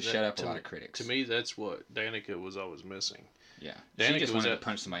she wants to shut up a lot of critics. To me, that's what Danica was always missing. Yeah, Danica she just wanted to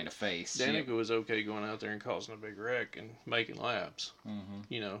punch somebody in the face. Danica was okay going out there and causing a big wreck and making laps.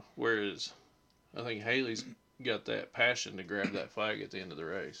 Mm-hmm. Whereas I think Hailey's got that passion to grab that flag at the end of the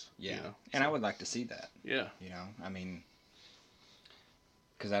race. Yeah, and I would like to see that. Yeah. I mean,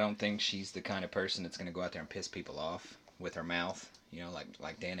 because I don't think she's the kind of person that's going to go out there and piss people off with her mouth,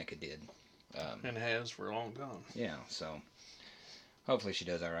 like Danica did. And has for a long time. Yeah, so hopefully she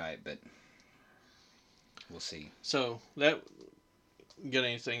does all right, but we'll see. So, you got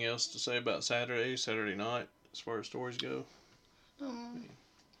anything else to say about Saturday night, as far as stories go?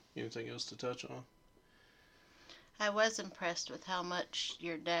 Anything else to touch on? I was impressed with how much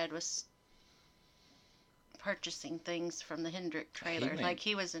your dad was purchasing things from the Hendrick trailer. Like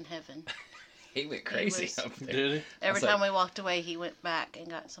he was in heaven. He went crazy up there. Did he? Every time we walked away, he went back and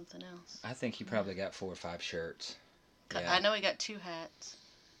got something else. I think he probably got 4 or 5 shirts. Yeah. I know he got 2 hats.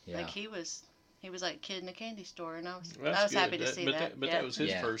 Yeah. Like he was like a kid in a candy store, and I was happy to see that. But that was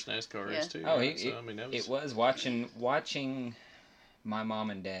his first NASCAR race too. Oh, right? It was watching my mom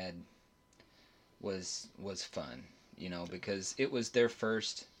and dad was fun, because it was their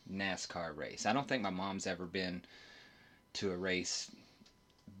first NASCAR race. I don't think my mom's ever been to a race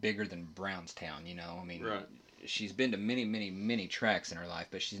bigger than Brownstown, I mean, right. She's been to many, many, many tracks in her life,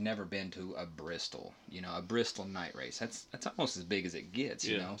 but she's never been to a Bristol, a Bristol night race. That's almost as big as it gets,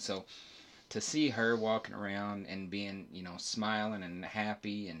 So to see her walking around and being, smiling and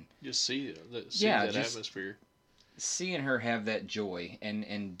happy, and Just see that just atmosphere. seeing her have that joy,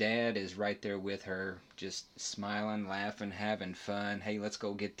 and Dad is right there with her, just smiling, laughing, having fun. Hey, let's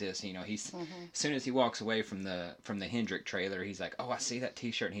go get this. He's as soon as he walks away from the Hendrick trailer, he's like, oh, I see that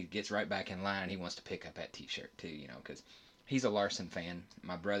T-shirt, and he gets right back in line. He wants to pick up that T-shirt too, because he's a Larson fan.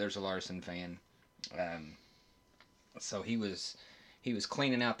 My brother's a Larson fan, so he was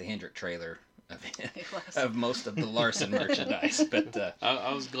cleaning out the Hendrick trailer of most of the Larson merchandise. But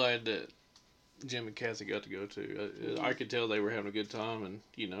I was glad that Jim and Kathy got to go too. I could tell they were having a good time, and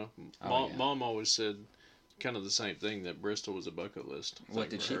Mom always said kind of the same thing, that Bristol was a bucket list. What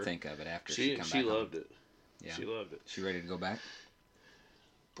did she think of it after she come back? She loved it. Yeah. She loved it. She ready to go back?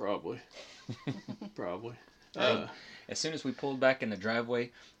 Probably. Probably. As soon as we pulled back in the driveway,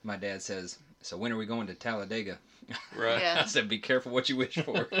 my dad says, "So when are we going to Talladega?" Right. Yeah. I said, "Be careful what you wish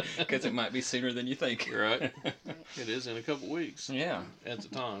for, because it might be sooner than you think." Right. It is in a couple weeks. Yeah. At the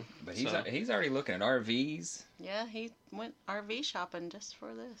time. But he's already looking at RVs. Yeah, he went RV shopping just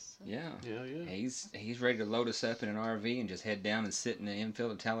for this. Yeah. Yeah. He's ready to load us up in an RV and just head down and sit in the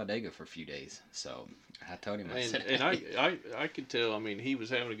infield of Talladega for a few days. So I told him, and I could tell. I mean, he was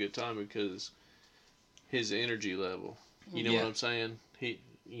having a good time because his energy level. You know what I'm saying?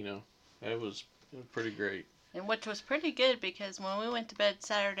 That was pretty great. And which was pretty good, because when we went to bed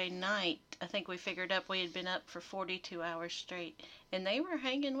Saturday night, I think we figured up we had been up for 42 hours straight, and they were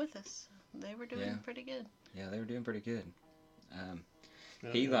hanging with us. They were doing pretty good. Yeah, they were doing pretty good.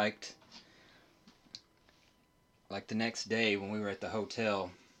 He liked the next day when we were at the hotel,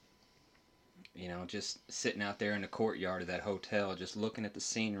 just sitting out there in the courtyard of that hotel, just looking at the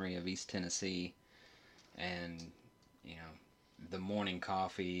scenery of East Tennessee, and the morning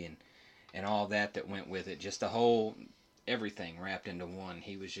coffee and all that went with it, just the whole everything wrapped into one.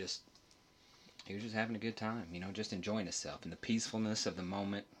 He was just having a good time, just enjoying himself, and the peacefulness of the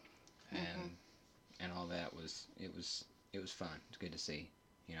moment, and all that was fun. It's good to see.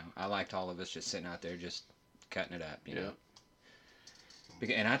 I liked all of us just sitting out there just cutting it up.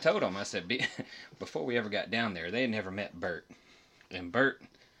 And I told him, I said, before we ever got down there, they had never met Bert, and Bert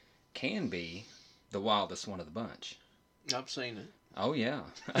can be the wildest one of the bunch. I've seen it. Oh, yeah.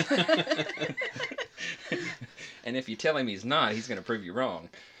 And if you tell him he's not, he's going to prove you wrong.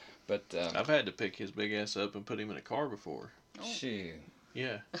 But I've had to pick his big ass up and put him in a car before. Shoot.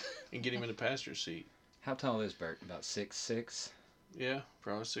 Yeah, and get him in the passenger seat. How tall is Bert? About 6'6"? Yeah,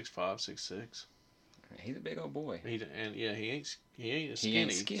 probably 6'5", 6'6". He's a big old boy. He ain't a skinny, he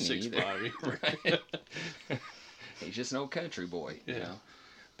ain't skinny 6'5". Right. He's just an old country boy,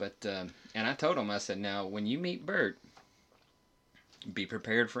 But and I told him, I said, now when you meet Bert, be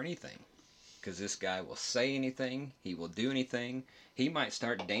prepared for anything, because this guy will say anything, he will do anything. He might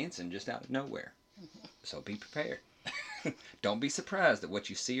start dancing just out of nowhere. So be prepared. Don't be surprised at what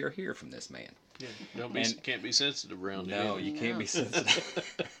you see or hear from this man. Yeah, can't be sensitive around him. No, you can't be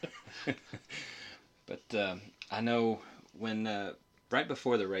sensitive. But I know when right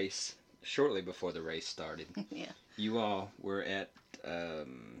before the race, shortly before the race started, you all were at I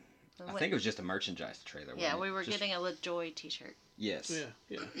think it was just a merchandise trailer. Yeah, we were getting a LaJoy t-shirt. Yes.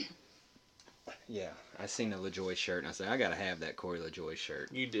 Yeah. Yeah, I seen a LaJoy shirt, and I said, I gotta have that Corey LaJoy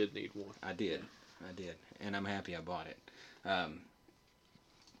shirt. You did need one. I did, and I'm happy I bought it.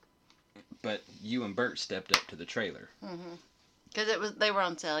 But you and Bert stepped up to the trailer. Because they were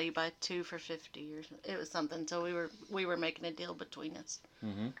on sale. You buy 2 for $50, or it was something. So we were making a deal between us.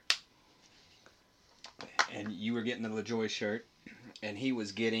 And you were getting the LaJoy shirt, and he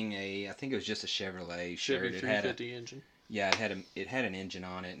was getting I think it was just a Chevrolet shirt. Chevy 350 engine. Yeah, it had an engine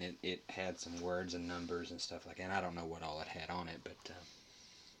on it, and it had some words and numbers and stuff like that. And I don't know what all it had on it, but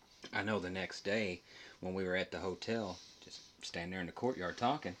I know the next day when we were at the hotel, just standing there in the courtyard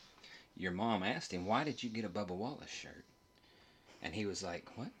talking, your mom asked him, "Why did you get a Bubba Wallace shirt?" And he was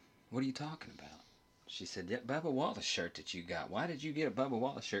like, "What? What are you talking about?" She said, "That Bubba Wallace shirt that you got. Why did you get a Bubba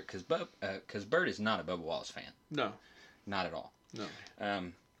Wallace shirt?" Because Bert is not a Bubba Wallace fan. No. Not at all. No.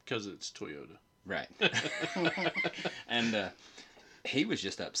 Because it's Toyota. Right. And he was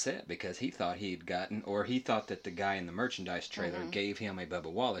just upset because he thought he thought that the guy in the merchandise trailer gave him a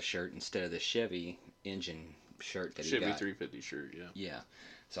Bubba Wallace shirt instead of the Chevy engine shirt that he got. Chevy 350 shirt, yeah. Yeah.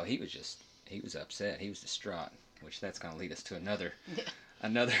 So he was upset. He was distraught, which that's going to lead us to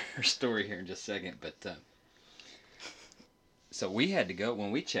another story here in just a second. But so we had to go,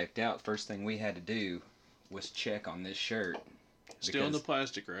 when we checked out, first thing we had to do was check on this shirt. Still in the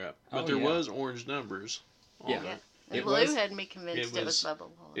plastic wrap, but there was orange numbers on it. And It Lou was- had me convinced it was Bubba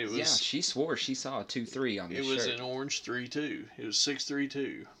Wallace. it was- Yeah, she swore she saw a 2-3 on the It shirt. was an orange 3-2. It was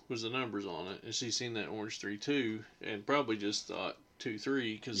 632 was the numbers on it, and she seen that orange 3-2 and probably just thought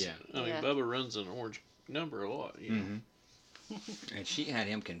 2-3 because Yeah. I mean Yeah. Bubba runs an orange number a lot. You know? Mm-hmm. And she had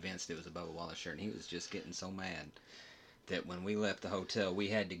him convinced it was a Bubba Wallace shirt, and he was just getting so mad that when we left the hotel, we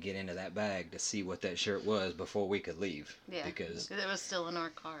had to get into that bag to see what that shirt was before we could leave. Yeah, Because it was still in our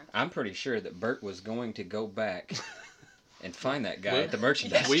car. I'm pretty sure that Bert was going to go back and find that guy Well, at the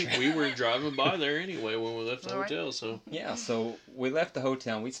merchandise We track. we were driving by there anyway when we left the All right. hotel, so Yeah, so we left the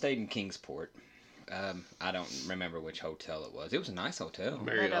hotel and we stayed in Kingsport. I don't remember which hotel it was. It was a nice hotel.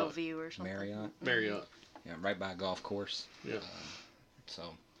 Marriott. Meadow View or something. Marriott. Marriott. Yeah, right by a golf course. Yeah. So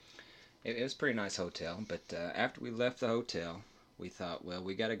it was a pretty nice hotel. But after we left the hotel, we thought, well,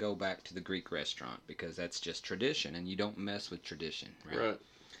 we got to go back to the Greek restaurant because that's just tradition, and you don't mess with tradition, right? Right.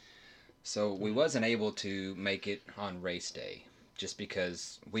 So we wasn't able to make it on race day, just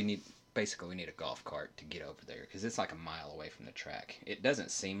because we need a golf cart to get over there, because it's like a mile away from the track. It doesn't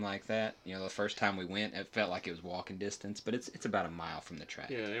seem like that. You know, the first time we went, it felt like it was walking distance, but it's about a mile from the track.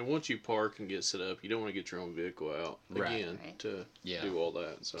 Yeah, and once you park and get set up, you don't want to get your own vehicle out Right. again Right. to Yeah. do all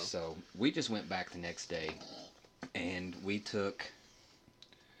that. So So we just went back the next day, and we took.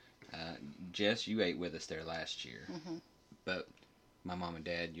 Jess, you ate with us there last year, Mm-hmm. but my mom and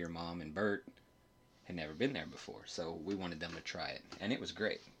dad, your mom and Bert, had never been there before, so we wanted them to try it, and it was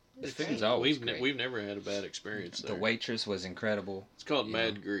great. The It's food's great. always we've great. we've never had a bad experience The there. waitress was incredible. It's called you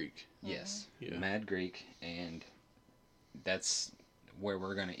Mad know. Greek. Yes, Yeah. Mad Greek, and that's where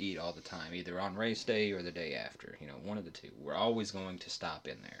we're going to eat all the time, either on race day or the day after. You know, one of the two. We're always going to stop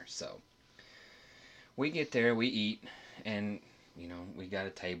in there. So we get there, we eat, and you know, we got a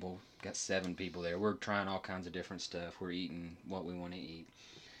table, got 7 people there. We're trying all kinds of different stuff. We're eating what we want to eat,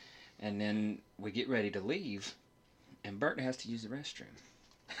 and then we get ready to leave, and Bert has to use the restroom.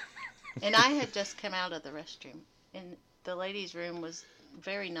 And I had just come out of the restroom, and the ladies' room was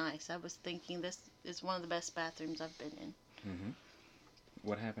very nice. I was thinking this is one of the best bathrooms I've been in. Mm-hmm.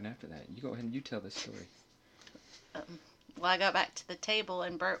 What happened after that? You go ahead and you tell this story. Well, I got back to the table,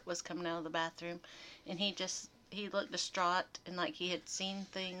 and Bert was coming out of the bathroom, and he looked distraught and like he had seen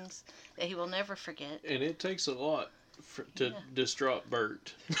things that he will never forget. And it takes a lot to Yeah. distraught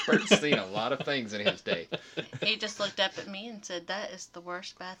Bert. Bert's seen a lot of things in his day. He just looked up at me and said, "That is the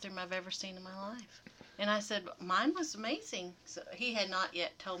worst bathroom I've ever seen in my life." And I said, "Mine was amazing." So he had not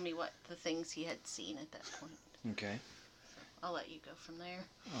yet told me what the things he had seen at that point. Okay. I'll let you go from there.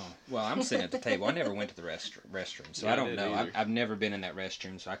 Oh, well, I'm sitting at the table. I never went to the restroom, so Yeah, I I don't didn't know. either. I've never been in that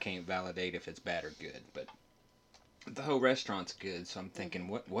restroom, so I can't validate if it's bad or good. But the whole restaurant's good, so I'm thinking,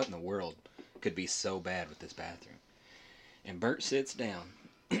 what in the world could be so bad with this bathroom? And Bert sits down,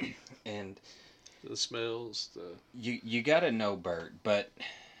 and The smells, you got to know Bert, but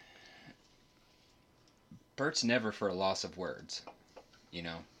Bert's never for a loss of words, you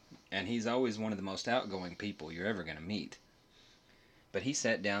know, and he's always one of the most outgoing people you're ever going to meet. But he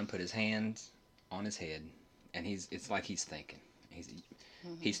sat down, put his hands on his head, and it's like he's thinking.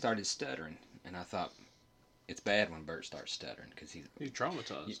 He started stuttering, and I thought, it's bad when Bert starts stuttering, because he's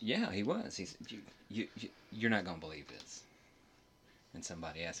traumatized. yeah, he was. He said, you're not going to believe this. And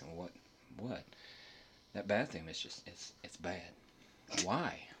somebody asked him, what? That bathroom is just, it's bad.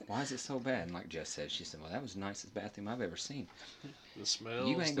 Why? Why is it so bad? And like Jess said, she said, well, that was the nicest bathroom I've ever seen. The smells.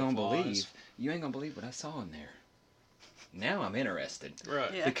 You ain't the gonna flies. believe what I saw in there. Now I'm interested.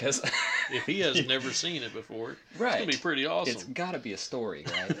 Right. Yeah. Because If he has never seen it before, right. it's gonna be pretty awesome. It's got to be a story,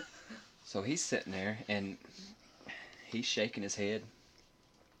 right? So he's sitting there and he's shaking his head.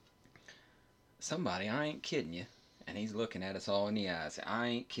 Somebody, I ain't kidding you. And he's looking at us all in the eyes. I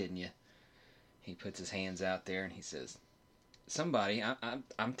ain't kidding you. He puts his hands out there and he says, somebody,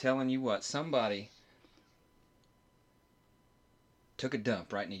 I'm telling you what, somebody took a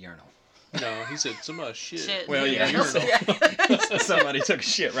dump right in the urinal. No, he said so much shit. Shit. Well, Yeah. yeah, somebody took a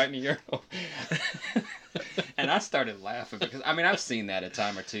shit right in the urinal. And I started laughing because, I mean, I've seen that a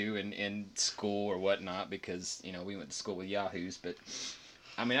time or two in school or whatnot because, you know, we went to school with yahoos. But,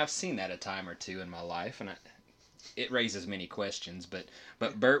 I mean, I've seen that a time or two in my life, and it raises many questions.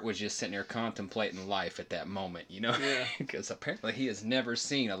 But Bert was just sitting there contemplating life at that moment, you know? Yeah. Because apparently he has never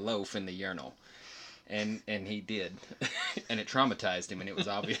seen a loaf in the urinal. And he did. And it traumatized him, and it was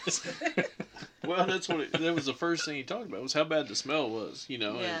obvious. Well, that was the first thing he talked about was how bad the smell was, you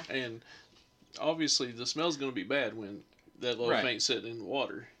know, Yeah. and obviously the smell's going to be bad when that loaf Right. ain't sitting in the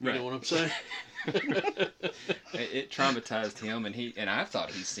water. You Right. know what I'm saying? It traumatized him, and I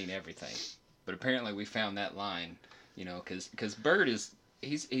thought he's seen everything. But apparently we found that line, you know, because Bert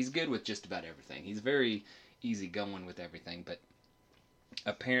he's good with just about everything. He's very easy going with everything, but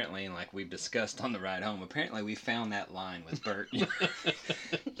apparently, and like we've discussed on the ride home, apparently we found that line with Bert.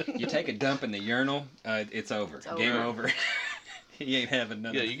 You take a dump in the urinal, it's over. It's over. Game over. He ain't having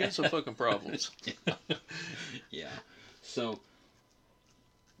none Yeah, of you that. got some fucking problems. Yeah. So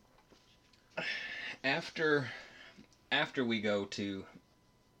after we go to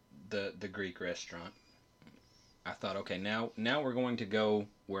the Greek restaurant, I thought, okay, now we're going to go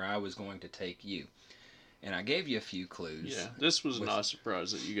where I was going to take you. And I gave you a few clues. Yeah, this was a nice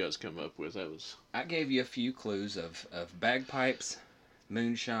surprise that you guys come up with. I gave you a few clues of bagpipes,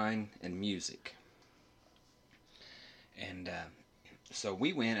 moonshine, and music. And so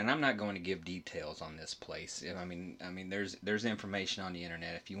we went, and I'm not going to give details on this place. I mean, there's information on the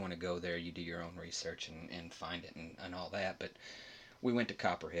internet. If you want to go there, you do your own research and find it and all that. But we went to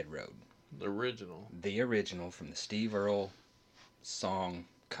Copperhead Road. The original. The original from the Steve Earle song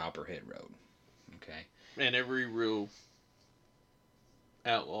Copperhead Road. Okay. And every real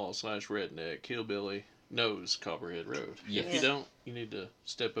outlaw / redneck hillbilly knows Copperhead Road. Yes. If you don't, you need to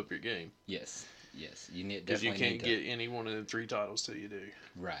step up your game. Yes. You need because you definitely can't get any one of the 3 titles till you do.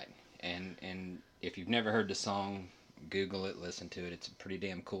 Right. And if you've never heard the song, Google it, listen to it. It's a pretty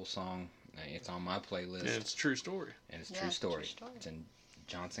damn cool song. It's on my playlist. And it's a true story. And it's a true story. It's in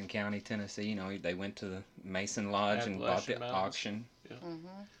Johnson County, Tennessee. You know, they went to the Mason Lodge and bought the auction. Yeah. Mm-hmm.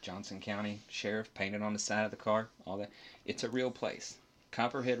 Johnson County Sheriff painted on the side of the car. All that. It's a real place.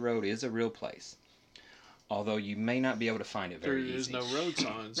 Copperhead Road is a real place. Although you may not be able to find it very easy. There is no road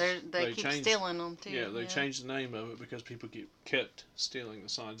signs. They keep stealing them too. Yeah, they changed the name of it because people kept stealing the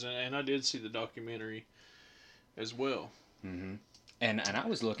signs. And I did see the documentary as well. Mm-hmm. And I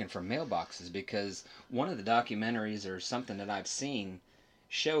was looking for mailboxes because one of the documentaries or something that I've seen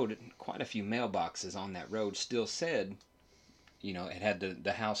showed quite a few mailboxes on that road still said, you know, it had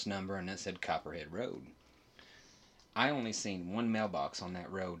the house number and it said Copperhead Road. I only seen one mailbox on that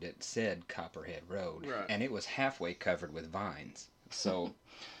road that said Copperhead Road, right. And it was halfway covered with vines. So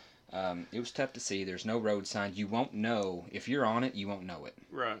it was tough to see. There's no road sign. You won't know. If you're on it, you won't know it.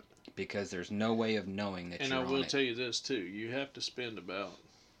 Right. Because there's no way of knowing that and you're on it. And I will tell you this, too. You have to spend about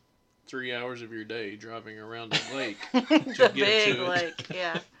 3 hours of your day driving around a lake to the get big to lake, it.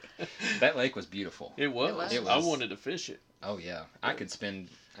 yeah. That lake was beautiful. It was. I wanted to fish it. Oh yeah, I could spend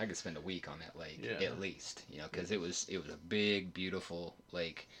a week on that lake at least, you know, because it was a big, beautiful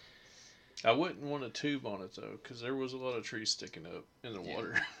lake. I wouldn't want a tube on it though, because there was a lot of trees sticking up in the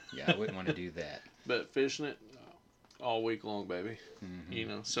water. Yeah, I wouldn't want to do that. But fishing it all week long, baby. Mm-hmm. You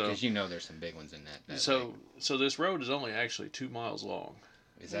know, so because you know there's some big ones in that so lake. This road is only actually 2 miles long.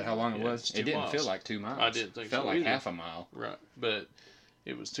 Is that how long it was? It didn't feel like 2 miles. I didn't think it felt so like either. half a mile. Right, but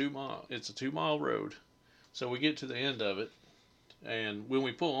it was 2 miles. It's a 2 mile road. So we get to the end of it, and when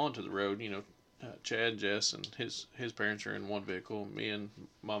we pull onto the road, you know, Chad, Jess, and his parents are in one vehicle. Me and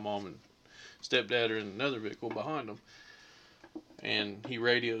my mom and stepdad are in another vehicle behind them. And he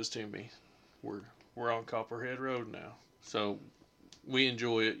radios to me, "We're on Copperhead Road now." So we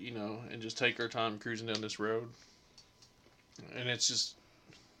enjoy it, you know, and just take our time cruising down this road. And it's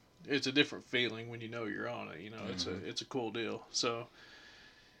a different feeling when you know you're on it. You know, it's a cool deal. So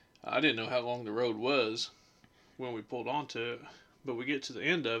I didn't know how long the road was when we pulled onto it, but we get to the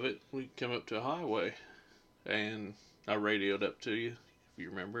end of it, we come up to a highway, and I radioed up to you, if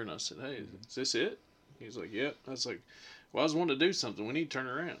you remember, and I said, "Hey, is this it?" He's like, "Yep." I was like, "Well, I was wanting to do something. We need to turn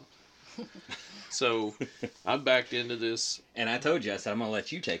around." So I backed into this. And I told you, I said, I'm going to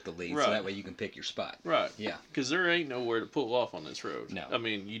let you take the lead, right. So that way you can pick your spot. Right. Yeah. Because there ain't nowhere to pull off on this road. No. I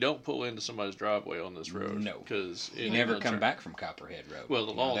mean, you don't pull into somebody's driveway on this road. No. Because you never come back from Copperhead Road. Well,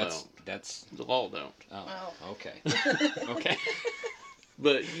 the law don't. The law don't. Oh, okay. Okay.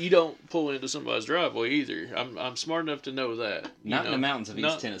 But you don't pull into somebody's driveway either. I'm smart enough to know that. Not in the mountains of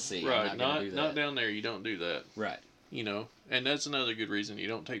East Tennessee. Right. Not Not down there. You don't do that. Right. You know, and that's another good reason you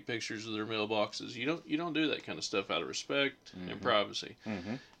don't take pictures of their mailboxes. You don't do that kind of stuff out of respect and privacy.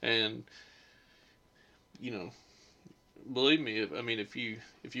 Mm-hmm. And you know, believe me, if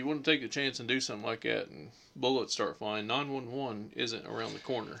you want to take a chance and do something like that and bullets start flying, 911 isn't around the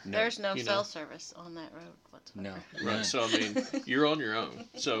corner. No. There's no cell service on that road whatsoever. No. Right. So I mean, you're on your own.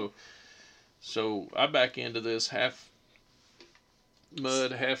 So I back into this half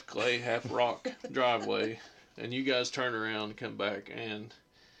mud, half clay, half rock driveway. And you guys turn around and come back, and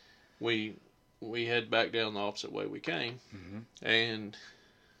we head back down the opposite way we came. Mm-hmm. And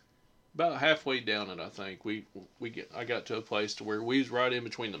about halfway down it, I think I got to a place to where we was right in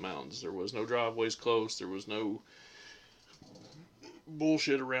between the mountains. There was no driveways close. There was no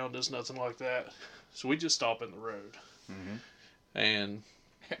bullshit around us, nothing like that. So we just stop in the road, Mm-hmm. and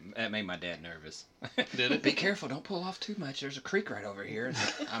That made my dad nervous. Did it? Be careful, don't pull off too much. There's a creek right over here.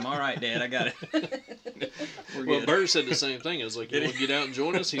 It's like, I'm all right, Dad. I got it. We're Well, good. Bert said the same thing. I was like, "You want to get out and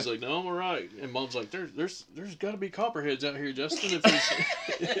join us?" He's like, "No, I'm all right." And Mom's like, "There's got to be copperheads out here, Justin.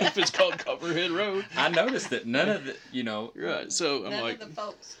 If it's called Copperhead Road." I noticed that none of the, you know. Right. So I'm None like, of the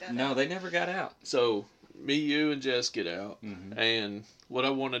folks got No, out. they never got out. so me, you, and Jess get out, Mm-hmm. and what I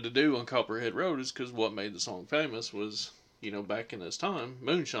wanted to do on Copperhead Road is because what made the song famous was, back in this time,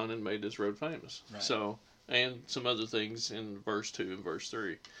 moonshining made this road famous. Right. So, and some other things in verse 2 and verse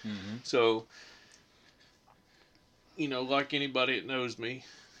 3. Mm-hmm. So, like anybody that knows me,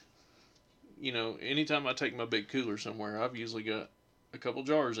 anytime I take my big cooler somewhere, I've usually got a couple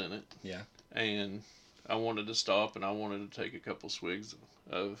jars in it. Yeah. And I wanted to stop and I wanted to take a couple swigs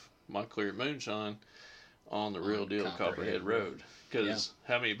of my clear moonshine on the real deal Copperhead Road. Because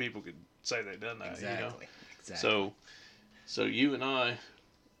how many people could say they've done that, Exactly. Exactly. So you and I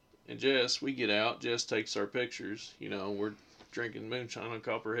and Jess, we get out. Jess takes our pictures. We're drinking moonshine on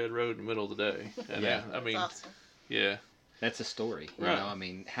Copperhead Road in the middle of the day. And Yeah. I mean, That's awesome. yeah, That's a story. You Right. know, I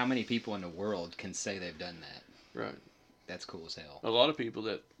mean, how many people in the world can say they've done that? right. That's cool as hell. A lot of people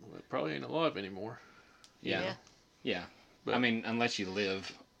that probably ain't alive anymore. Yeah. Yeah. Yeah. But- I mean, unless you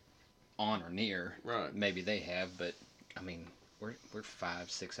live on or near, Right. maybe they have, but I mean, we're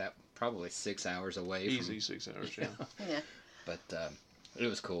 5-6 out, probably 6 hours away Easy from 6 hours, yeah. Yeah. But it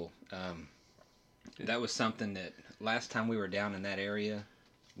was cool. That was something that last time we were down in that area,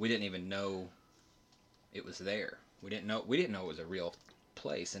 we didn't even know it was there. We didn't know it was a real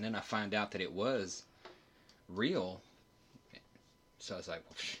place, and then I find out that it was real. So I was like,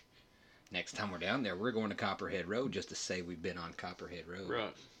 well, next time we're down there, we're going to Copperhead Road just to say we've been on Copperhead Road.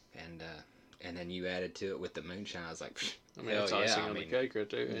 Right. And then you added to it with the moonshine. I was like, I mean, hell it's yeah, icing I on mean, the cake right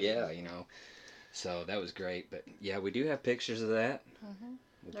there. yeah, So that was great. But yeah, we do have pictures of that. Mm-hmm.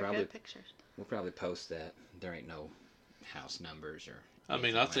 We'll They're probably good pictures. We'll probably post that. There ain't no house numbers or. I mean,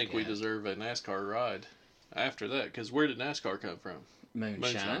 anything I like think we that. deserve a NASCAR ride after that. Because where did NASCAR come from?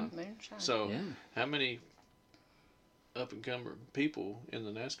 Moonshine. Moonshine. So, Yeah. how many up-and-coming people in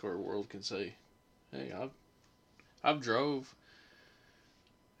the NASCAR world can say, "Hey, I've drove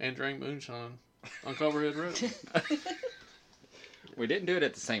and drank moonshine on Copperhead Road"? We didn't do it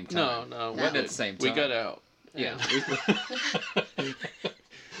at the same time. No, Wasn't at the same we time. got out. Yeah.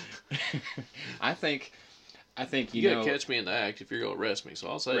 I think You gotta catch me in the act if you're gonna arrest me. So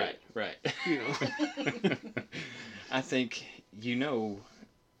I'll say it. Right. You know. I think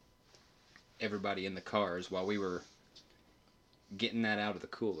everybody in the cars while we were getting that out of the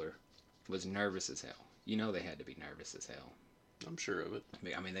cooler was nervous as hell. They had to be nervous as hell. I'm sure of it.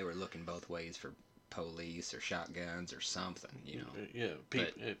 I mean, they were looking both ways for police or shotguns or something. Yeah,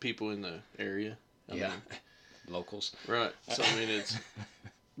 people in the area. I Yeah. mean, Locals. right. So I mean, it's.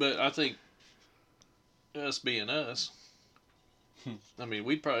 But I think us being us. I mean,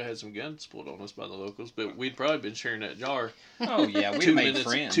 we'd probably had some guns pulled on us by the locals, but we'd probably been sharing that jar. Oh yeah, we'd have made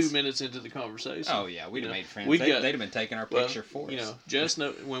friends. 2 minutes into the conversation. Oh yeah, we'd have made friends. We'd They'd have been taking our Well, picture for us. Jess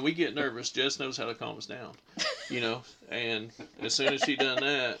when we get nervous, Jess knows how to calm us down. And as soon as she done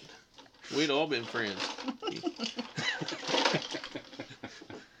that, we'd all been friends.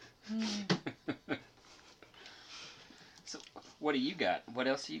 So, what do you got? What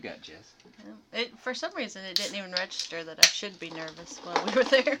else do you got, Jess? For some reason, it didn't even register that I should be nervous while we were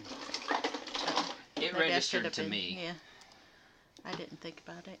there. It Maybe I registered should have to been. me. Yeah. I didn't think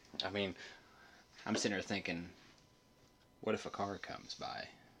about it. I mean, I'm sitting there thinking, what if a car comes by?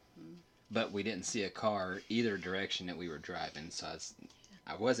 But we didn't see a car either direction that we were driving, so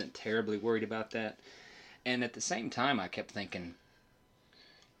I wasn't terribly worried about that. And at the same time, I kept thinking,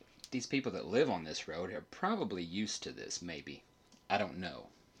 these people that live on this road are probably used to this, maybe. I don't know.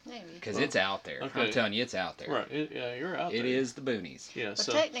 Maybe. Because it's out there. Okay. I'm telling you, it's out there. Right. Yeah, you're out there. It is the boonies. Yeah, But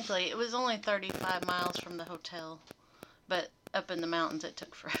so technically, it was only 35 miles from the hotel. But up in the mountains, it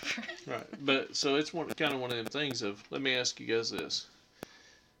took forever. right. But so it's kind of one of them things of, let me ask you guys this.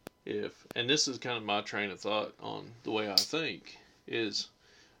 And this is kind of my train of thought on the way I think, is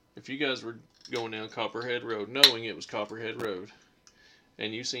if you guys were going down Copperhead Road, knowing it was Copperhead Road,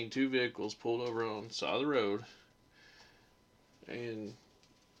 and you seen two vehicles pulled over on the side of the road, and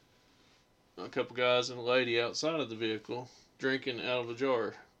a couple guys and a lady outside of the vehicle drinking out of a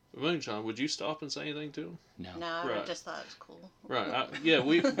jar of moonshine, would you stop and say anything to them? No. No, I Right. just thought it was cool. Right.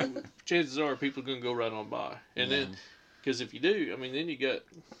 We chances are people are going to go right on by. And then, because if you do, I mean, then you got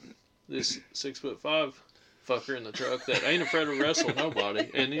this 6'5" fucker in the truck that ain't afraid to wrestle nobody.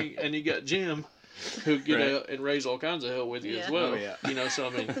 And you got Jim who get Right. out and raise all kinds of hell with you as Yeah. well. Oh, yeah. You know, so I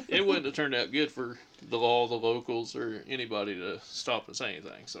mean, it wouldn't have turned out good for all the locals or anybody to stop and say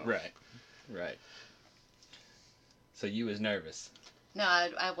anything. So Right. So you was nervous. No,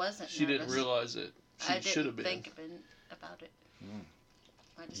 I wasn't. she nervous. didn't realize it. She I should have didn't been. think about it. Mm.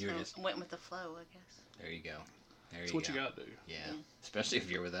 I You were just went with the flow, I guess. There you go. There That's you what go. you got to do. Yeah. Yeah. Especially if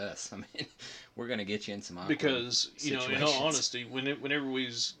you're with us. I mean, we're gonna get you in some awkward Because you know, in situations. all honesty, whenever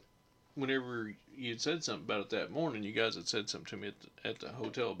you had said something about it that morning, you guys had said something to me at the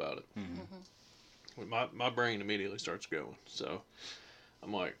hotel about it. Mhm. My brain immediately starts going. So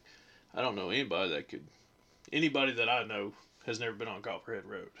I'm like, I don't know anybody that I know has never been on Copperhead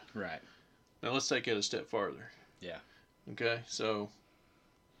Road. Right. Now let's take it a step farther. Yeah. Okay, so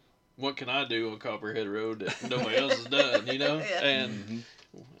what can I do on Copperhead Road that nobody else has done? You know, Yeah.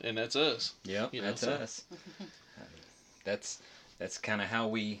 and that's us. Yep. You know, That's so- us. That's kind of how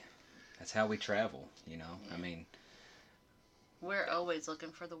we travel. You know. I mean, We're always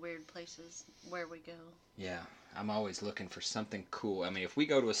looking for the weird places where we go. yeah. I'm always looking for something cool. I mean, if we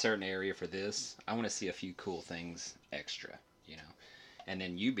go to a certain area for this, I want to see a few cool things extra. You know, and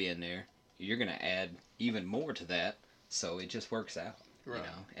then you being there, you're gonna add even more to that. So it just works out. Right.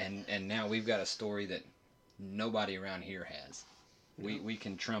 You know, and now we've got a story that nobody around here has. We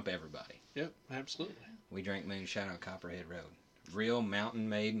can trump everybody. Yep, absolutely. We drank moonshine on Copperhead Road. Real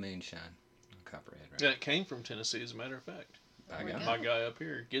mountain-made moonshine on Copperhead Road. Yeah, it came from Tennessee, as a matter of fact. By There we God. go. My guy up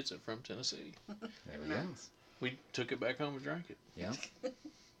here gets it from Tennessee. There we go. Nice. We took it back home and drank it. Yeah.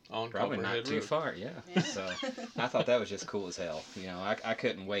 On Probably not Copperhead too Road. far, yeah. Yeah. So I thought that was just cool as hell. You know, I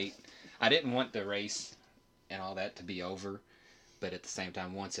couldn't wait. I didn't want the race and all that to be over, but at the same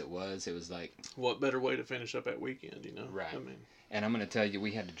time, once it was like, What better way to finish up that weekend, you know? Right. I mean, and I'm going to tell you,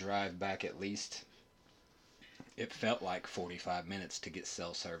 we had to drive back at least, it felt like 45 minutes to get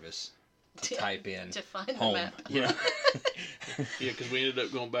cell service to type in to find home. the map. Yeah. yeah, because we ended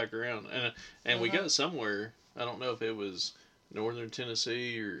up going back around, and we Uh-huh. got somewhere. I don't know if it was northern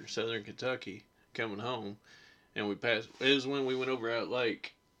Tennessee or southern Kentucky coming home, and we passed. It was when we went over out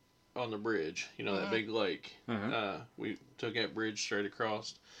lake on the bridge. You know, that Uh-huh. big lake. Uh-huh. We took that bridge straight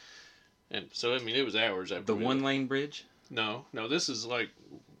across, and so I mean it was hours after The we one-lane bridge? No, this is like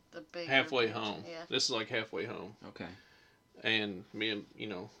The big halfway home. Yeah. This is like halfway home. Okay. And me and,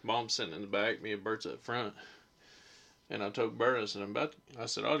 Mom's sitting in the back, me and Bert's up front. And I told Bert, I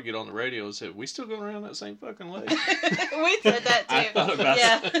said, I ought to get on the radio and said, we still going around that same fucking lake? We said that too. I thought about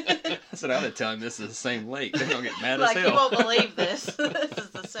yeah. I said, I ought to tell him this is the same lake. They're going to get mad Like, as you hell. won't believe this. This is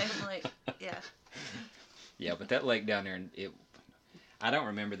the same lake. Yeah. Yeah, but that lake down there, I don't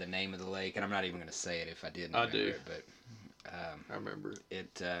remember the name of the lake, and I'm not even going to say it if I didn't I remember do. it, but I remember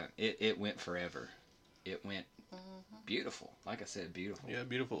it. it went forever. It went Mm-hmm. beautiful. Like I said, beautiful. Yeah,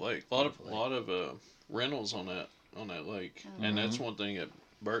 beautiful lake. A lot Beautiful of rentals on that lake. And that's one thing that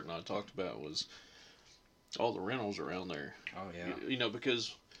Bert and I talked about was all the rentals around there. Oh, yeah. You know,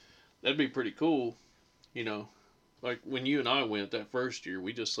 because that'd be pretty cool, like when you and I went that first year,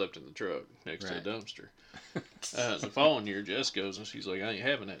 we just slept in the truck next Right. to a dumpster. The following year, Jess goes and she's like, I ain't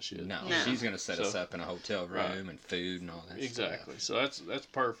having that shit. No, No. she's going to set us So- up in a hotel room Right. and food and all that Exactly. stuff. So that's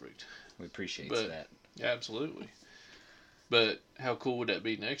perfect. We appreciate But- that. Absolutely. But how cool would that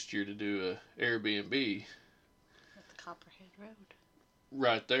be next year to do a Airbnb At the Copperhead Road.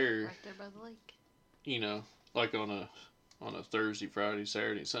 right there, Right there by the lake. Like on a Thursday, Friday,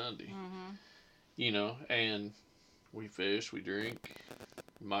 Saturday, Sunday, Mm-hmm. and we fish, we drink,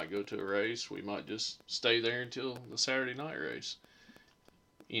 might go to a race, we might just stay there until the Saturday night race.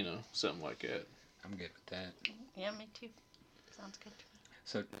 Something like that. I'm good with that. Yeah, me too. Sounds good to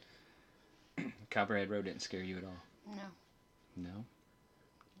So, Copperhead Road didn't scare you at all? me. No. No?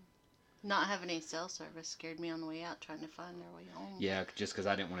 Not having any cell service scared me on the way out trying to find their way home. Yeah, just because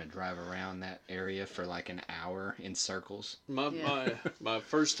I didn't want to drive around that area for like an hour in circles. My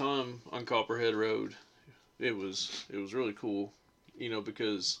first time on Copperhead Road, it was really cool,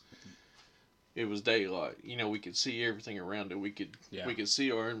 because it was daylight. We could see everything around it. We could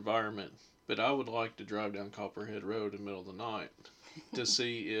see our environment. But I would like to drive down Copperhead Road in the middle of the night to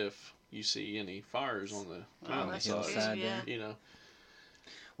see if you see any fires on the On the that's hillside good, yeah. there.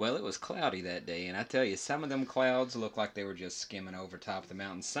 Well, it was cloudy that day, and I tell you, some of them clouds looked like they were just skimming over top of the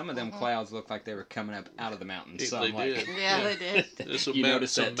mountain. Some of them clouds looked like they were coming up out of the mountain. So They I'm like, did. Yeah, they did. This You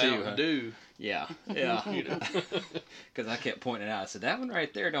noticed some that too, Mountain huh? Dew. yeah, because I kept pointing it out. I said, that one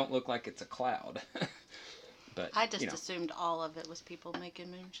right there don't look like it's a cloud. But I just assumed all of it was people making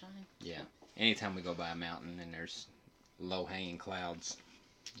moonshine. yeah, anytime we go by a mountain and there's low-hanging clouds,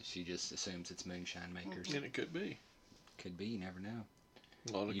 she just assumes it's moonshine makers. And it could be. Could be, you never know.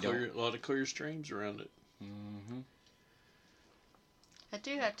 A lot of clear streams around it. Mm-hmm. I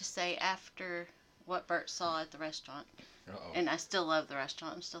do have to say, after what Bert saw at the restaurant, Uh-oh. and I still love the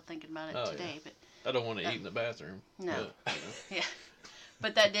restaurant. I'm still thinking about it today, but I don't want to eat in the bathroom. no. But, Yeah.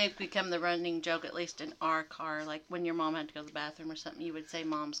 But that did become the running joke, at least in our car. Like when your mom had to go to the bathroom or something, you would say,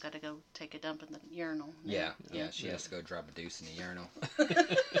 "Mom's got to go take a dump in the urinal." Yeah, she has to go drop a deuce in the urinal.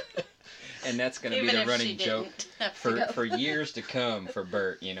 And that's going to be the running joke for years to come for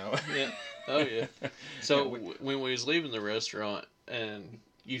Bert, you know. Yeah. Oh, yeah. So when we was leaving the restaurant and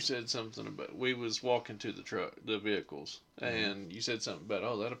you said something about, we was walking to the vehicles, and you said something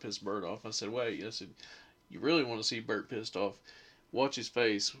about, that'll piss Bert off. I said, wait. I said, you really want to see Bert pissed off? Watch his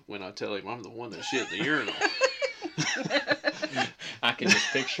face when I tell him I'm the one that shit in the urinal. I can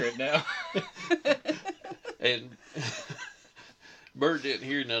just picture it now. And Bert didn't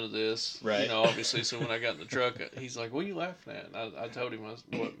hear none of this, right? You know, obviously. So when I got in the truck, he's like, "What are you laughing at?" And I told him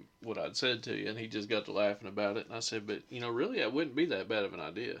what I'd said to you, and he just got to laughing about it. And I said, "But you know, really, that wouldn't be that bad of an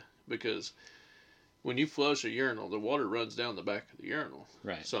idea, because when you flush a urinal, the water runs down the back of the urinal.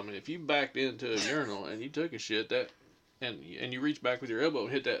 Right. So I mean, if you backed into a urinal and you took a shit and you reach back with your elbow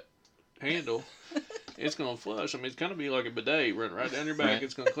and hit that handle." It's going to flush. I mean, it's going to be like a bidet running right down your back. Right.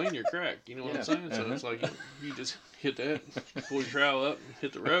 It's going to clean your crack. You know what I'm saying? So it's like you just hit that, pull your trowel up, and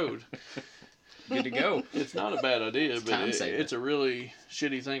hit the road. Good to go. It's not a bad idea, but it's a really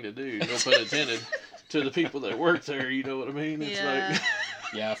shitty thing to do, no pun intended, to the people that work there. You know what I mean? It's like...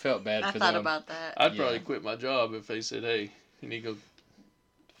 Yeah, I felt bad for them. I thought about that. I'd probably quit my job if they said, hey, you need to go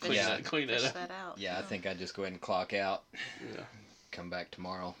clean that out. Yeah, I think I'd just go ahead and clock out. Yeah. Come back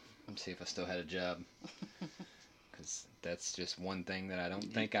tomorrow and see if I still had a job. Because that's just one thing that I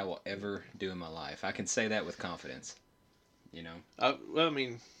don't think I will ever do in my life. I can say that with confidence. You know? Well, I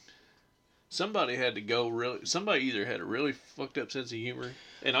mean, somebody had to go really... Somebody either had a really fucked up sense of humor,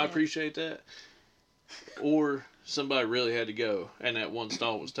 and I appreciate that, or somebody really had to go, and that one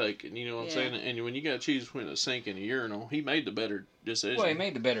stall was taken. You know what I'm saying? And when you got to choose between a sink and a urinal, he made the better decision. Well, he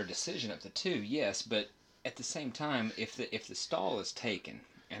made the better decision of the two, yes, but at the same time, if the stall is taken,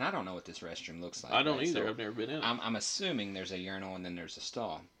 and I don't know what this restroom looks like. I don't either. So I've never been in it. I'm assuming there's a urinal and then there's a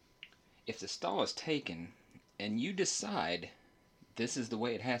stall. If the stall is taken, and you decide this is the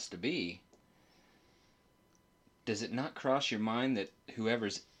way it has to be, does it not cross your mind that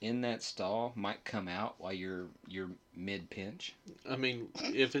whoever's in that stall might come out while you're mid-pinch? I mean,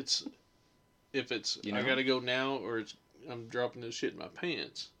 if it's you know? I gotta go now, or I'm dropping this shit in my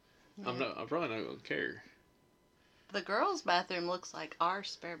pants. Yeah. I'm probably not gonna care. The girls' bathroom looks like our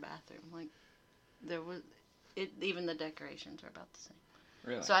spare bathroom. Like even the decorations are about the same.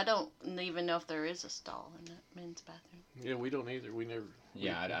 Really? So I don't even know if there is a stall in that men's bathroom. Yeah, we don't either. We never.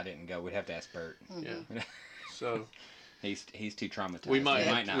 Yeah, I didn't go. We'd have to ask Bert. Mm-hmm. Yeah. So he's too traumatized. We might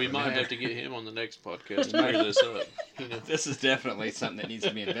have to get him on the next podcast to clear this up. You know? This is definitely something that needs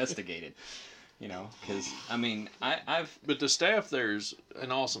to be investigated. You know, because I mean, I've. But the staff there's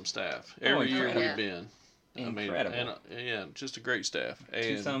an awesome staff. Every year we've been. Incredible. I mean, and just a great staff. And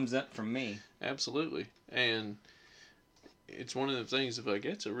 2 thumbs up from me. Absolutely, and it's one of the things. If like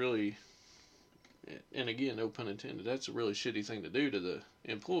it's a really, and again, no pun intended, that's a really shitty thing to do to the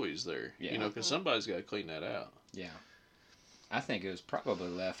employees there. Yeah. You know, because somebody's got to clean that out. Yeah. I think it was probably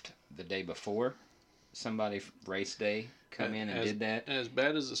left the day before. Somebody race day come in and did that. As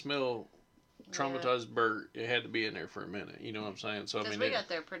bad as the smell traumatized Bert, it had to be in there for a minute. You know what I'm saying? So I mean, we got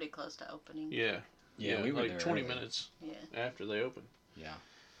there pretty close to opening. Yeah. Yeah, we were like there 20 early. minutes after they opened. Yeah.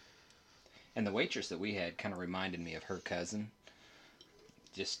 And the waitress that we had kind of reminded me of her cousin.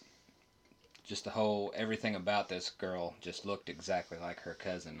 Just the whole, everything about this girl just looked exactly like her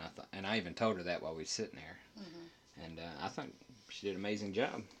cousin. And I even told her that while we were sitting there. Mm-hmm. And I think she did an amazing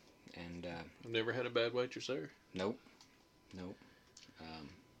job. And I've never had a bad waitress there. Nope. I'm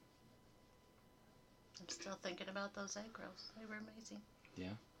still thinking about those egg rolls. They were amazing.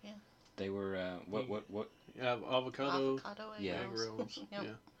 Yeah. Yeah. They were what? Yeah, avocado egg rolls. Yep. Yeah.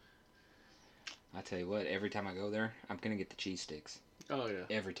 I tell you what, every time I go there, I'm gonna get the cheese sticks. Oh yeah.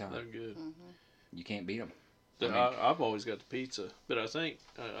 Every time. They're good. Mm-hmm. You can't beat them. I've always got the pizza, but I think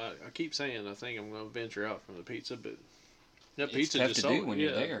I keep saying I think I'm going to venture out from the pizza, but that it's pizza tough just to do when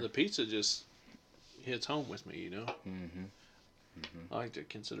you're there. The pizza just hits home with me, you know. Mm-hmm. Mm-hmm. I like to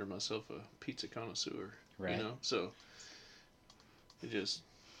consider myself a pizza connoisseur, right? You know, so it just.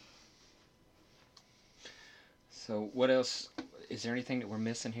 So what else? Is there anything that we're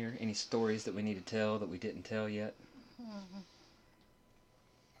missing here? Any stories that we need to tell that we didn't tell yet? Mm-hmm.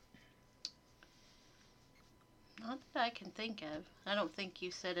 Not that I can think of. I don't think you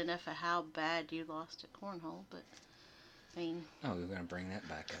said enough of how bad you lost at cornhole, but mean, Oh, we're gonna bring that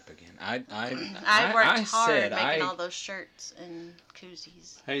back up again. I worked hard making all those shirts and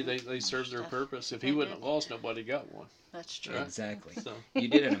koozies. Hey, they served their purpose. If he They wouldn't did. have lost, nobody got one. That's true. Right. Exactly. So You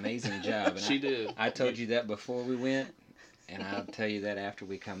did an amazing job. And she did. I told you that before we went, and I'll tell you that after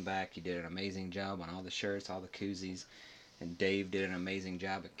we come back. You did an amazing job on all the shirts, all the koozies, and Dave did an amazing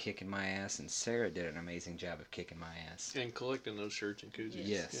job of kicking my ass, and Sarah did an amazing job of kicking my ass. And collecting those shirts and koozies.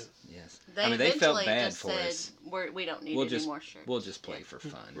 Yes, yes. They I mean, they felt eventually bad just for said, us. we don't need We'll any more shirts. We'll just play for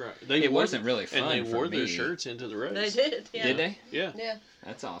fun. Right. It wasn't really fun. And they for wore me. their shirts into the race. They did. Yeah. Did they? Yeah. Yeah.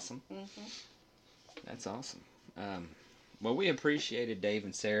 That's awesome. Mm-hmm. That's awesome. Well, we appreciated Dave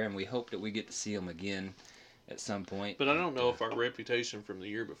and Sarah, and we hope that we get to see them again at some point. But I don't know if our reputation from the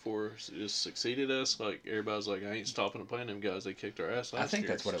year before just succeeded us. Like, everybody's like, I ain't stopping to playing them guys. They kicked our ass last year. I think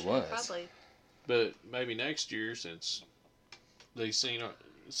that's what it was. Probably. But maybe next year, since they seen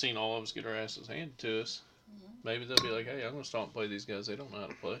all of us get our asses handed to us, maybe they'll be like, hey, I'm going to stop and play these guys. They don't know how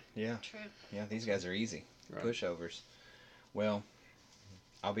to play. Yeah. True. Yeah, these guys are easy. Right. Pushovers. Well,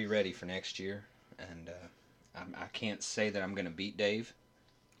 I'll be ready for next year, and I can't say that I'm going to beat Dave.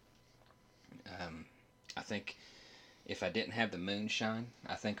 I think if I didn't have the moonshine,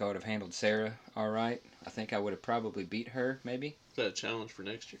 I think I would have handled Sarah all right. I think I would have probably beat her, maybe. Is that a challenge for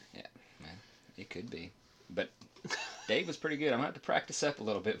next year? Yeah, man, it could be. But Dave was pretty good. I'm going to have to practice up a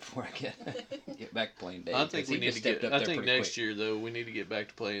little bit before I get back playing Dave. I think we need to get. Up I there think pretty next quick. year though, we need to get back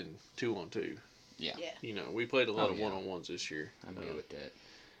to playing 2-on-2. Yeah. Yeah. You know, we played a lot of yeah. one-on-ones this year. I'm good with that.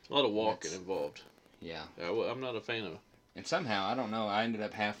 A lot of walking involved. Yeah. I'm not a fan of. And somehow, I don't know, I ended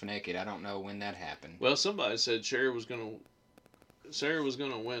up half naked. I don't know when that happened. Well, somebody said Sarah was gonna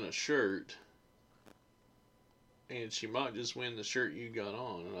win a shirt, and she might just win the shirt you got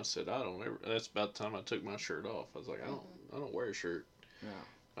on. And I said, I don't ever. That's about the time I took my shirt off. I was like, I don't wear a shirt. No.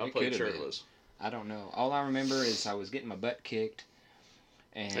 I It played could have been. shirtless. I don't know. All I remember is I was getting my butt kicked.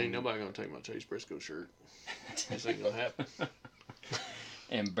 And Ain't nobody gonna take my Chase Briscoe shirt. This ain't gonna happen.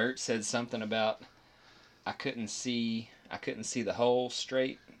 And Bert said something about I couldn't see the hole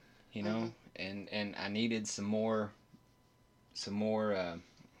straight, you know, and I needed some more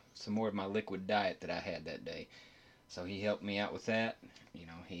of my liquid diet that I had that day. So he helped me out with that. You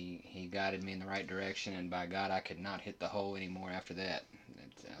know, he guided me in the right direction, and by God, I could not hit the hole anymore after that.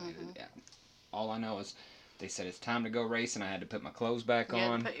 Yeah. All I know is they said it's time to go racing. I had to put my clothes back You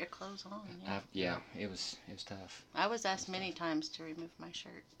on. had to put your clothes on. Yeah. It was tough. I was asked many times to remove my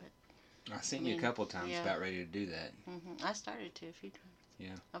shirt, but I seen you a couple of times about ready to do that. I started to a few times.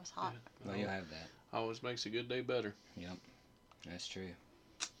 Yeah. I was hot. Well, you'll have that. Always makes a good day better. Yep. That's true.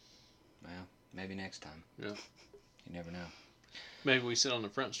 Well, maybe next time. Yeah. You never know. Maybe we sit on the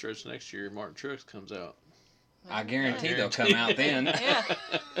front stretch next year. Martin Truex comes out. I guarantee they'll come out then. Yeah.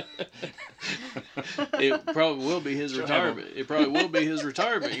 It probably will be his retirement. It probably will be his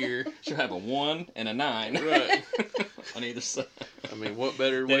retirement year. She'll have a 1 and a 9. Right. On either side. I mean, what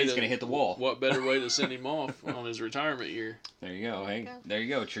better Then way he's to gonna hit the wall. What better way to send him off on his retirement year? There you go. Hey, there you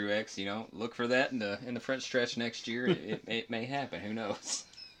go, Truex. You know, look for that in the front stretch next year. It may happen. Who knows?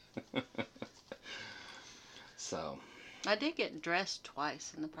 So. I did get dressed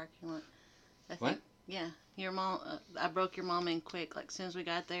twice in the parking lot. What? Yeah, your mom. I broke your mom in quick. Like as soon as we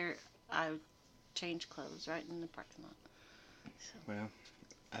got there, I changed clothes right in the parking lot. So. Well,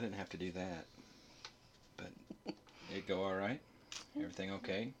 I didn't have to do that, but it go all right. Everything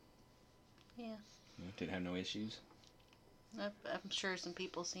okay? Yeah. Didn't have no issues. I'm sure some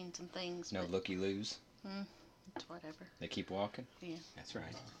people seen some things. No but looky loos. It's whatever. They keep walking. Yeah. That's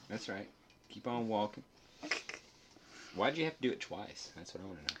right. That's right. Keep on walking. Why'd you have to do it twice? That's what I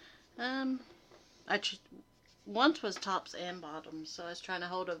want to know. Once was tops and bottoms, so I was trying to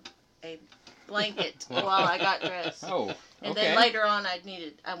hold a blanket while I got dressed. Oh, okay. And then later on,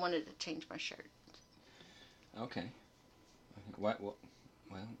 I wanted to change my shirt. Okay. Well,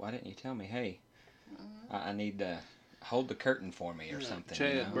 why didn't you tell me? Hey, I need to hold the curtain for me or something.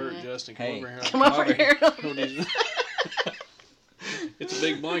 Chad, you know? Bert, Justin, come Hey. over here. Come over here. It's a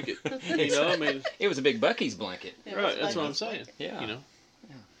big blanket. You know, I mean. It was a big Bucky's blanket. Right, that's what I'm saying. Yeah. You know.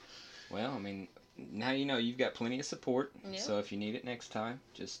 Yeah. Well, I mean, now you know you've got plenty of support. Yeah. So if you need it next time,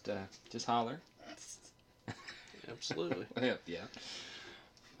 just holler. Absolutely. Yeah.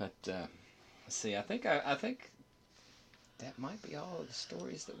 But let's see. I think that might be all of the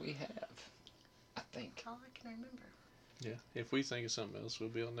stories that we have. I think. All I can remember. Yeah. If we think of something else, we'll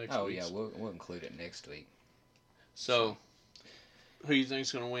be on next Oh week. yeah, we'll include it next week. So, who you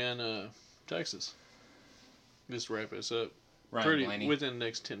think's going to win Texas? Just wrap this up. Ryan Blaney. Within the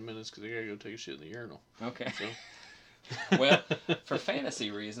next 10 minutes because I got to go take a shit in the urinal. Okay. So. Well, for fantasy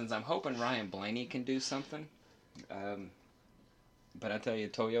reasons, I'm hoping Ryan Blaney can do something. But I tell you,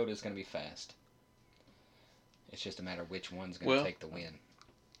 Toyota's going to be fast. It's just a matter of which one's going to take the win.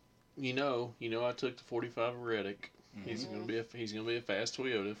 You know, I took the 45 of Reddick. Mm-hmm. He's gonna be a fast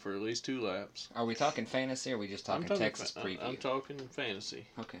Toyota for at least 2 laps. Are we talking fantasy or are we just talking Texas preview? I'm talking fantasy.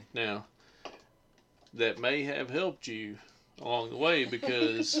 Okay. Now, that may have helped you along the way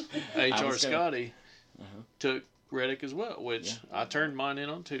because HR Scotty took Reddick as well, which I turned mine in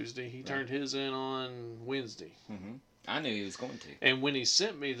on Tuesday. He turned his in on Wednesday. Mm-hmm. I knew he was going to. And when he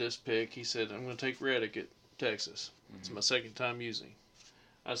sent me this pick, he said, I'm going to take Reddick at Texas. Mm-hmm. It's my second time using.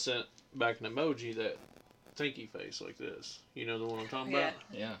 I sent back an emoji that thinky face like this. You know the one I'm talking about?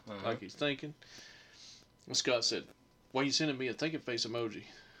 Yeah. Like he's thinking. And Scott said, why are you sending me a thinking face emoji?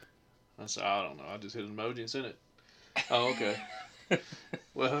 I said, I don't know. I just hit an emoji and sent it. Oh, okay.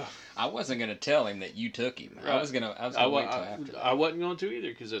 Well, I wasn't going to tell him that you took him. Right. I was going to wait till after that. I wasn't going to either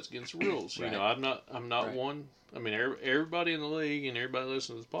because that's against the rules. Right. You know, I'm not one. I mean, everybody in the league and everybody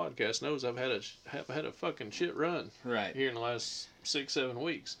listening to this podcast knows I've had a fucking shit run here in the last 6-7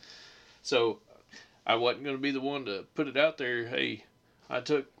 weeks. So I wasn't going to be the one to put it out there. Hey, I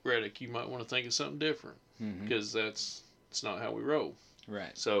took Reddick. You might want to think of something different because it's not how we roll.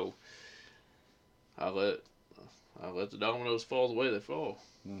 Right. So I let the dominoes fall the way they fall.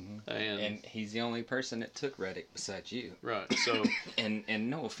 Mm-hmm. And he's the only person that took Reddick besides you. Right. So and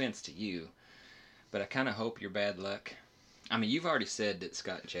no offense to you, but I kind of hope your bad luck. I mean, you've already said that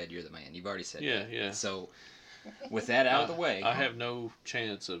Scott and Chad, you're the man. You've already said that. Yeah. So with that out of the way, I have no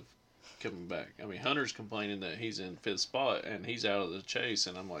chance of coming back. I mean, Hunter's complaining that he's in 5th spot and he's out of the chase,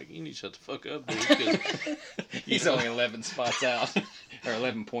 and I'm like, you need to shut the fuck up, dude. Cause, he's only 11 spots out, or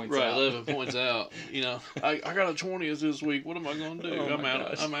 11 points out. Right, 11 points out. You know, I got a 20th this week. What am I going to do?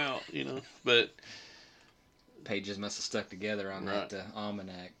 I'm out. You know, but pages must have stuck together on that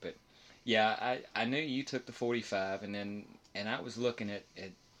almanac. But yeah, I knew you took the 45, and I was looking at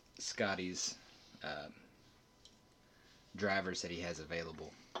Scotty's drivers that he has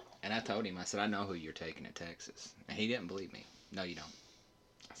available. And I told him, I said, I know who you're taking at Texas. And he didn't believe me. No, you don't.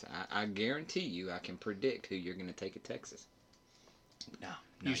 I said, I guarantee you I can predict who you're going to take at Texas. No,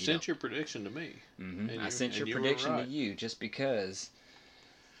 you sent your prediction to me. Mm-hmm. I sent your prediction to you just because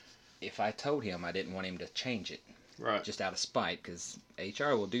if I told him, I didn't want him to change it. Right. Just out of spite, because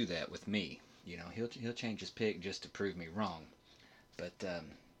HR will do that with me. You know, he'll change his pick just to prove me wrong. But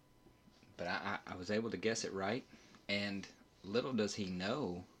I was able to guess it right. And little does he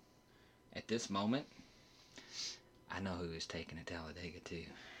know, at this moment, I know who he's taking at Talladega, too.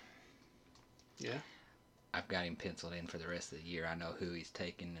 Yeah? I've got him penciled in for the rest of the year. I know who he's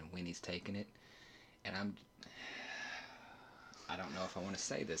taking and when he's taking it. And I don't know if I want to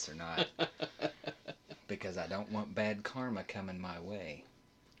say this or not, because I don't want bad karma coming my way.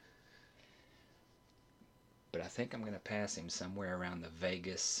 But I think I'm going to pass him somewhere around the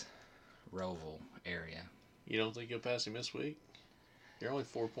Vegas, Roval area. You don't think you'll pass him this week? You're only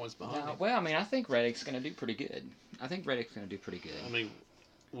 4 points behind him. Well, I mean, I think Reddick's going to do pretty good. I mean,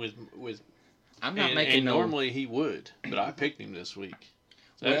 with I'm not making normally he would, but I picked him this week.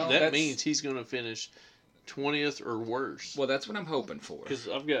 That means he's going to finish 20th or worse. Well, that's what I'm hoping for. Because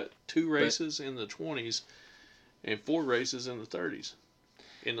I've got 2 races in the 20s and 4 races in the 30s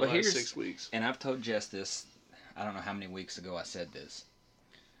in the last 6 weeks. And I've told Jess this, I don't know how many weeks ago I said this,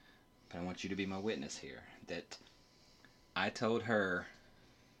 but I want you to be my witness here, that I told her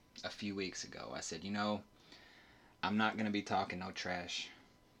a few weeks ago, I said, you know, I'm not going to be talking no trash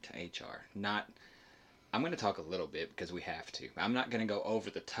to HR. I'm going to talk a little bit because we have to. I'm not going to go over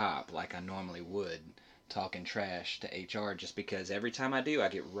the top like I normally would talking trash to HR, just because every time I do, I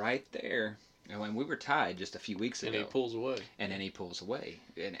get right there. And we were tied just a few weeks ago. And he pulls away. And then he pulls away.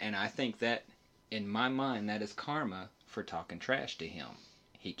 And I think that, in my mind, that is karma for talking trash to him.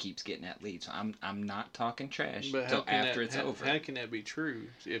 He keeps getting that lead. So I'm not talking trash until after it's over. How can that be true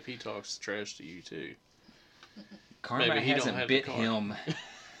if he talks trash to you too? Karma hasn't bit him.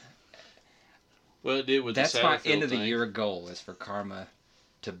 Well, it did with that's the Satterfield my end of the thing. year goal, is for karma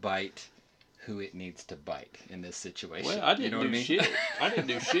to bite who it needs to bite in this situation. Well, I didn't do shit. I didn't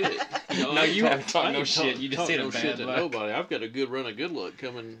do shit. No, you haven't talked no shit. You just said no shit to nobody. I've got a good run of good luck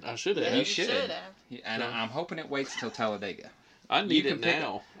coming. I should have. Yeah, you should have. And I'm hoping it waits till Talladega. I need it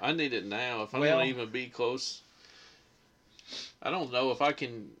now. I need it now. If I'm going to even be close, I don't know if I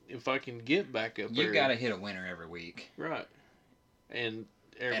can get back up there. You got to hit a winner every week, right? And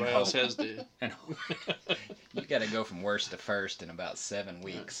everybody else has to. And you got to go from worst to first in about 7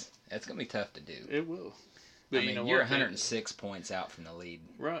 weeks. Right. It's going to be tough to do. It will. But I mean, you're 106 points out from the lead.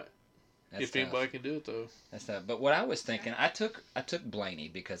 Right. That's if tough. anybody can do it, though. That's tough. But what I was thinking, I took Blaney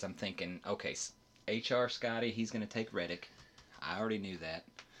because I'm thinking, okay, HR Scotty, he's going to take Reddick. I already knew that.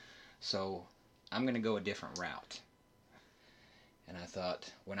 So I'm going to go a different route. And I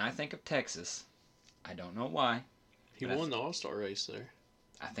thought, when I think of Texas, I don't know why. He won the All-Star race there.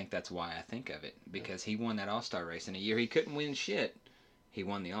 I think that's why I think of it. Because he won that All-Star race. In a year he couldn't win shit, he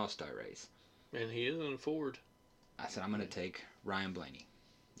won the All-Star race. And he isn't a Ford. I said, I'm going to take Ryan Blaney.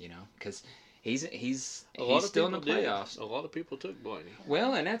 You know, because he's lot of still in the people did. playoffs. A lot of people took Blaney.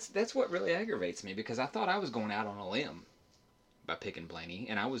 Well, and that's what really aggravates me, because I thought I was going out on a limb by picking Blaney,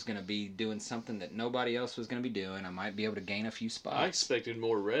 and I was going to be doing something that nobody else was going to be doing. I might be able to gain a few spots. I expected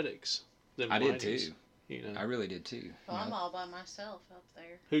more Reddicks than I Blaney's. did too. You know, I really did too. Well, I'm all by myself up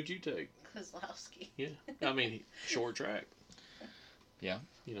there. Who'd you take? Kozlowski. Yeah, I mean, short track. Yeah.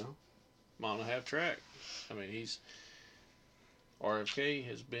 You know, mile and a half track. I mean, RFK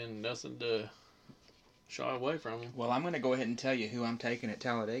has been nothing to shy away from him. Well, I'm going to go ahead and tell you who I'm taking at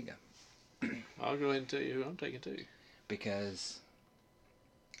Talladega. I'll go ahead and tell you who I'm taking too. Because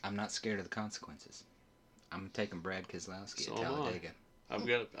I'm not scared of the consequences. I'm taking Brad Keselowski So at am I. Talladega. I've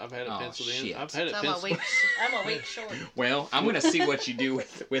had it Oh, penciled in. shit. I've had it So penciled. I'm a week short. Well, I'm going to see what you do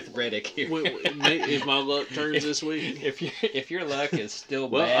with Reddick here. If my luck turns this week. If your luck is still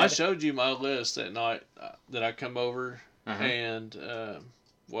Well, bad. I showed you my list that night that I come over Uh-huh. and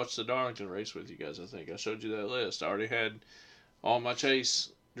watched the Darlington race with you guys. I think I showed you that list. I already had all my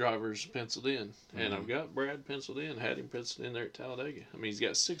Chase drivers penciled in, and I've got Brad penciled in. Had him penciled in there at Talladega. I mean, he's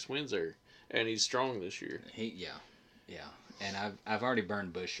got 6 wins there, and he's strong this year. Yeah. And I've already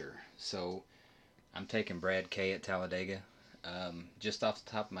burned Busher, so I'm taking Brad K at Talladega. Just off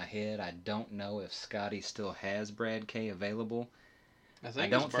the top of my head, I don't know if Scotty still has Brad K available. I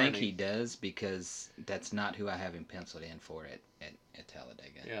don't think he does, because that's not who I have him penciled in for at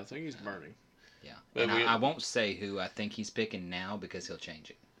Talladega. Yeah, I think he's burning. Yeah. But And I won't say who I think he's picking now, because he'll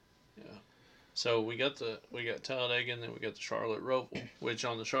change it. Yeah. So we got Talladega, and then we got the Charlotte Roval, which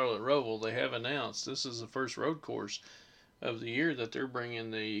on the Charlotte Roval they have announced this is the first road course of the year that they're bringing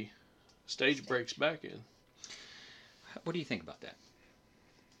the stage breaks back in. What do you think about that?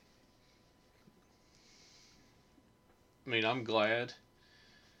 I mean, I'm glad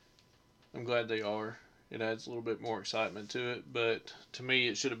they are. It adds a little bit more excitement to it, but to me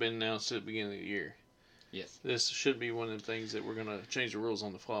it should have been announced at the beginning of the year. Yes. This should be one of the things that we're going to change the rules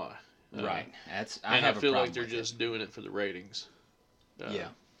on the fly. Right. I feel like they're just doing it for the ratings. Yeah.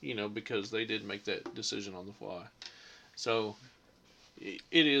 You know, because they did make that decision on the fly. So it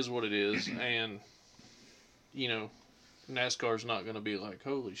is what it is, and you know, NASCAR's not going to be like,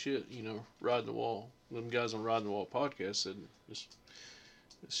 holy shit, you know, Riding the Wall. Them guys on Riding the Wall podcast said this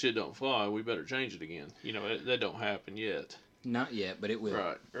shit don't fly. We better change it again. You know, that don't happen yet. Not yet, but it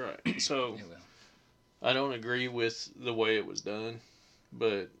will. Right. So It will. I don't agree with the way it was done,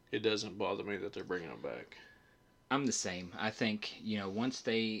 but it doesn't bother me that they're bringing them back. I'm the same. I think, you know,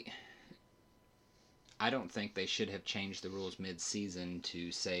 I don't think they should have changed the rules mid-season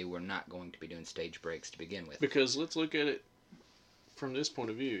to say we're not going to be doing stage breaks to begin with. Because let's look at it from this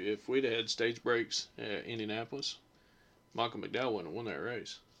point of view. If we'd had stage breaks at Indianapolis, Michael McDowell wouldn't have won that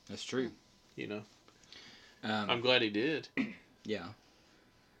race. That's true. You know, I'm glad he did. Yeah.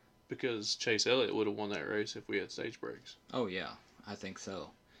 Because Chase Elliott would have won that race if we had stage breaks. Oh, yeah. I think so.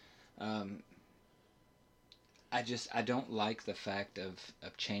 I don't like the fact of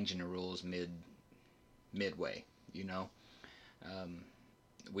changing the rules midway, you know.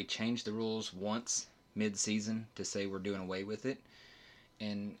 We changed the rules once mid-season to say we're doing away with it.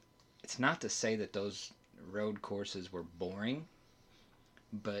 And it's not to say that those road courses were boring,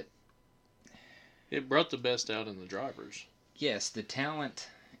 but it brought the best out in the drivers. Yes, the talent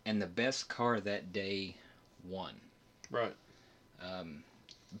and the best car that day won. Right.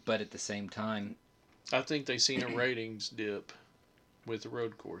 But at the same time, I think they seen a ratings dip with the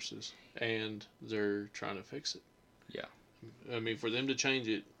road courses, and they're trying to fix it. Yeah. I mean, for them to change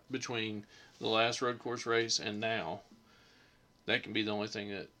it between the last road course race and now, that can be the only thing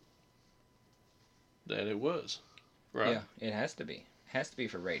that it was. Right. Yeah, it has to be. It has to be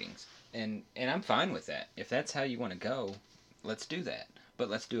for ratings. And I'm fine with that. If that's how you want to go, let's do that. But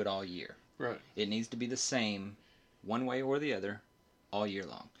let's do it all year. Right. It needs to be the same, one way or the other, all year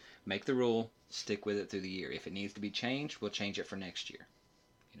long. Make the rule, stick with it through the year. If it needs to be changed, we'll change it for next year.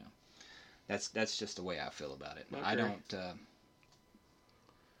 You know, that's just the way I feel about it. Okay. I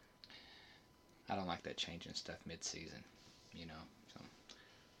don't like that changing stuff mid-season. You know. So.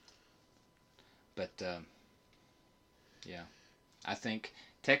 But yeah, I think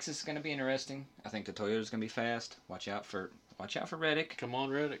Texas is going to be interesting. I think the Toyota's going to be fast. Watch out for Reddick. Come on,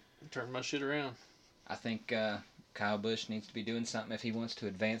 Reddick. Turn my shit around. I think Kyle Busch needs to be doing something if he wants to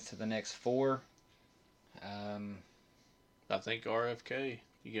advance to the next 4. I think RFK.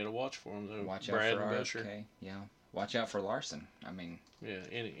 You got to watch for him though. Watch out Brad for and RFK. Busher. Yeah. Watch out for Larson. I mean, Yeah,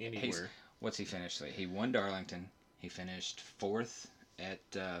 anywhere. What's he finished? He won Darlington. He finished 4th at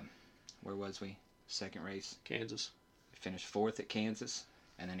where was we? Second race. Kansas. He finished 4th at Kansas,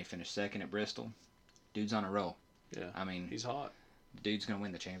 and then he finished 2nd at Bristol. Dude's on a roll. Yeah. I mean, he's hot. Dude's gonna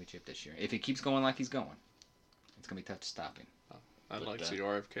win the championship this year. If he keeps going like he's going, it's gonna be tough to stop him. I'd like to see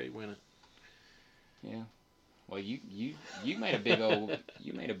RFK win it. Yeah. Well, you made a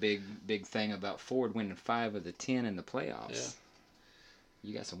big thing about Ford winning 5 of the 10 in the playoffs. Yeah.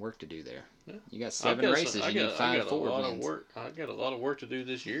 You got some work to do there. Yeah. You got 7 races. You need 5 Ford wins. I got a lot of work to do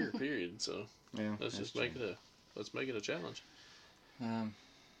this year. Period. So yeah, let's make it a challenge.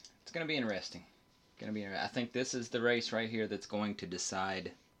 It's gonna be interesting. I think this is the race right here that's going to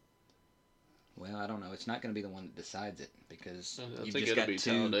decide. Well, I don't know. It's not going to be the one that decides it because you've just got 2.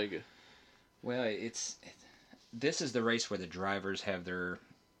 Talladega. Well, this is the race where the drivers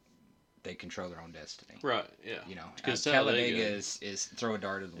they control their own destiny. Right. Yeah. You know, because Talladega is throw a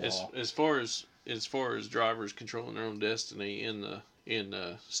dart at the wall. As far as drivers controlling their own destiny in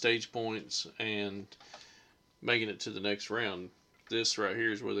the stage points and making it to the next round, this right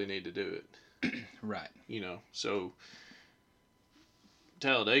here is where they need to do it. Right. You know, so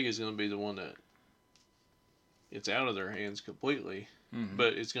Talladega is going to be the one that it's out of their hands completely,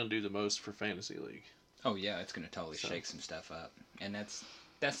 but it's going to do the most for Fantasy League. Oh yeah, it's going to totally shake some stuff up, and that's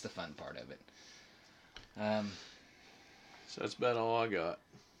the fun part of it. So that's about all I got.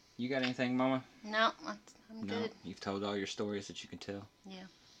 You got anything, Mama? No, I'm good. You've told all your stories that you can tell. Yeah.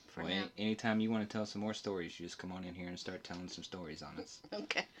 Well, anytime you want to tell some more stories, you just come on in here and start telling some stories on us.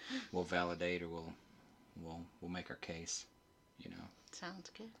 Okay. We'll validate or we'll make our case. You know.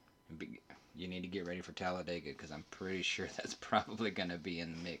 Sounds good. You need to get ready for Talladega because I'm pretty sure that's probably going to be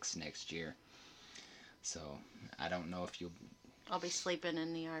in the mix next year. So I don't know if you'll. I'll be sleeping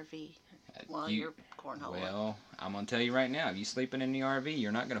in the RV while you're cornholing. Well, I'm going to tell you right now, if you're sleeping in the RV,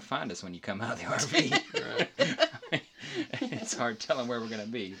 you're not going to find us when you come out of the RV. Right. It's hard telling where we're going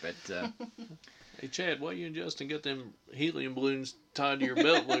to be, but... Hey, Chad, why you and Justin got them helium balloons tied to your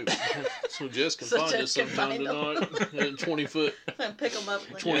belt loop so Jess can find us sometime tonight? And 20 foot... Pick them up.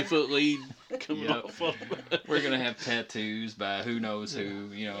 20 foot lead coming off of We're going to have tattoos by who knows who,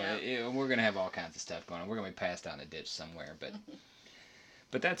 you know. We're going to have all kinds of stuff going on. We're going to be passed down a ditch somewhere,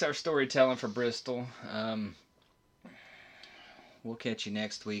 but that's our storytelling for Bristol. We'll catch you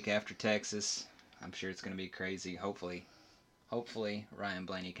next week after Texas. I'm sure it's going to be crazy. Hopefully Ryan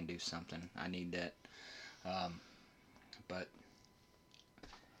Blaney can do something. I need that. But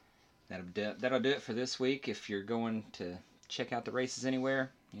that'll do it for this week. If you're going to check out the races anywhere,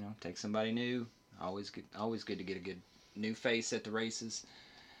 you know, take somebody new. Always good to get a good new face at the races,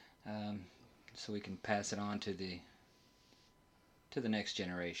 so we can pass it on to the next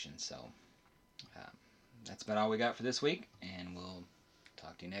generation. So that's about all we got for this week, and we'll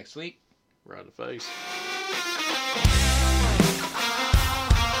talk to you next week. Right in the face.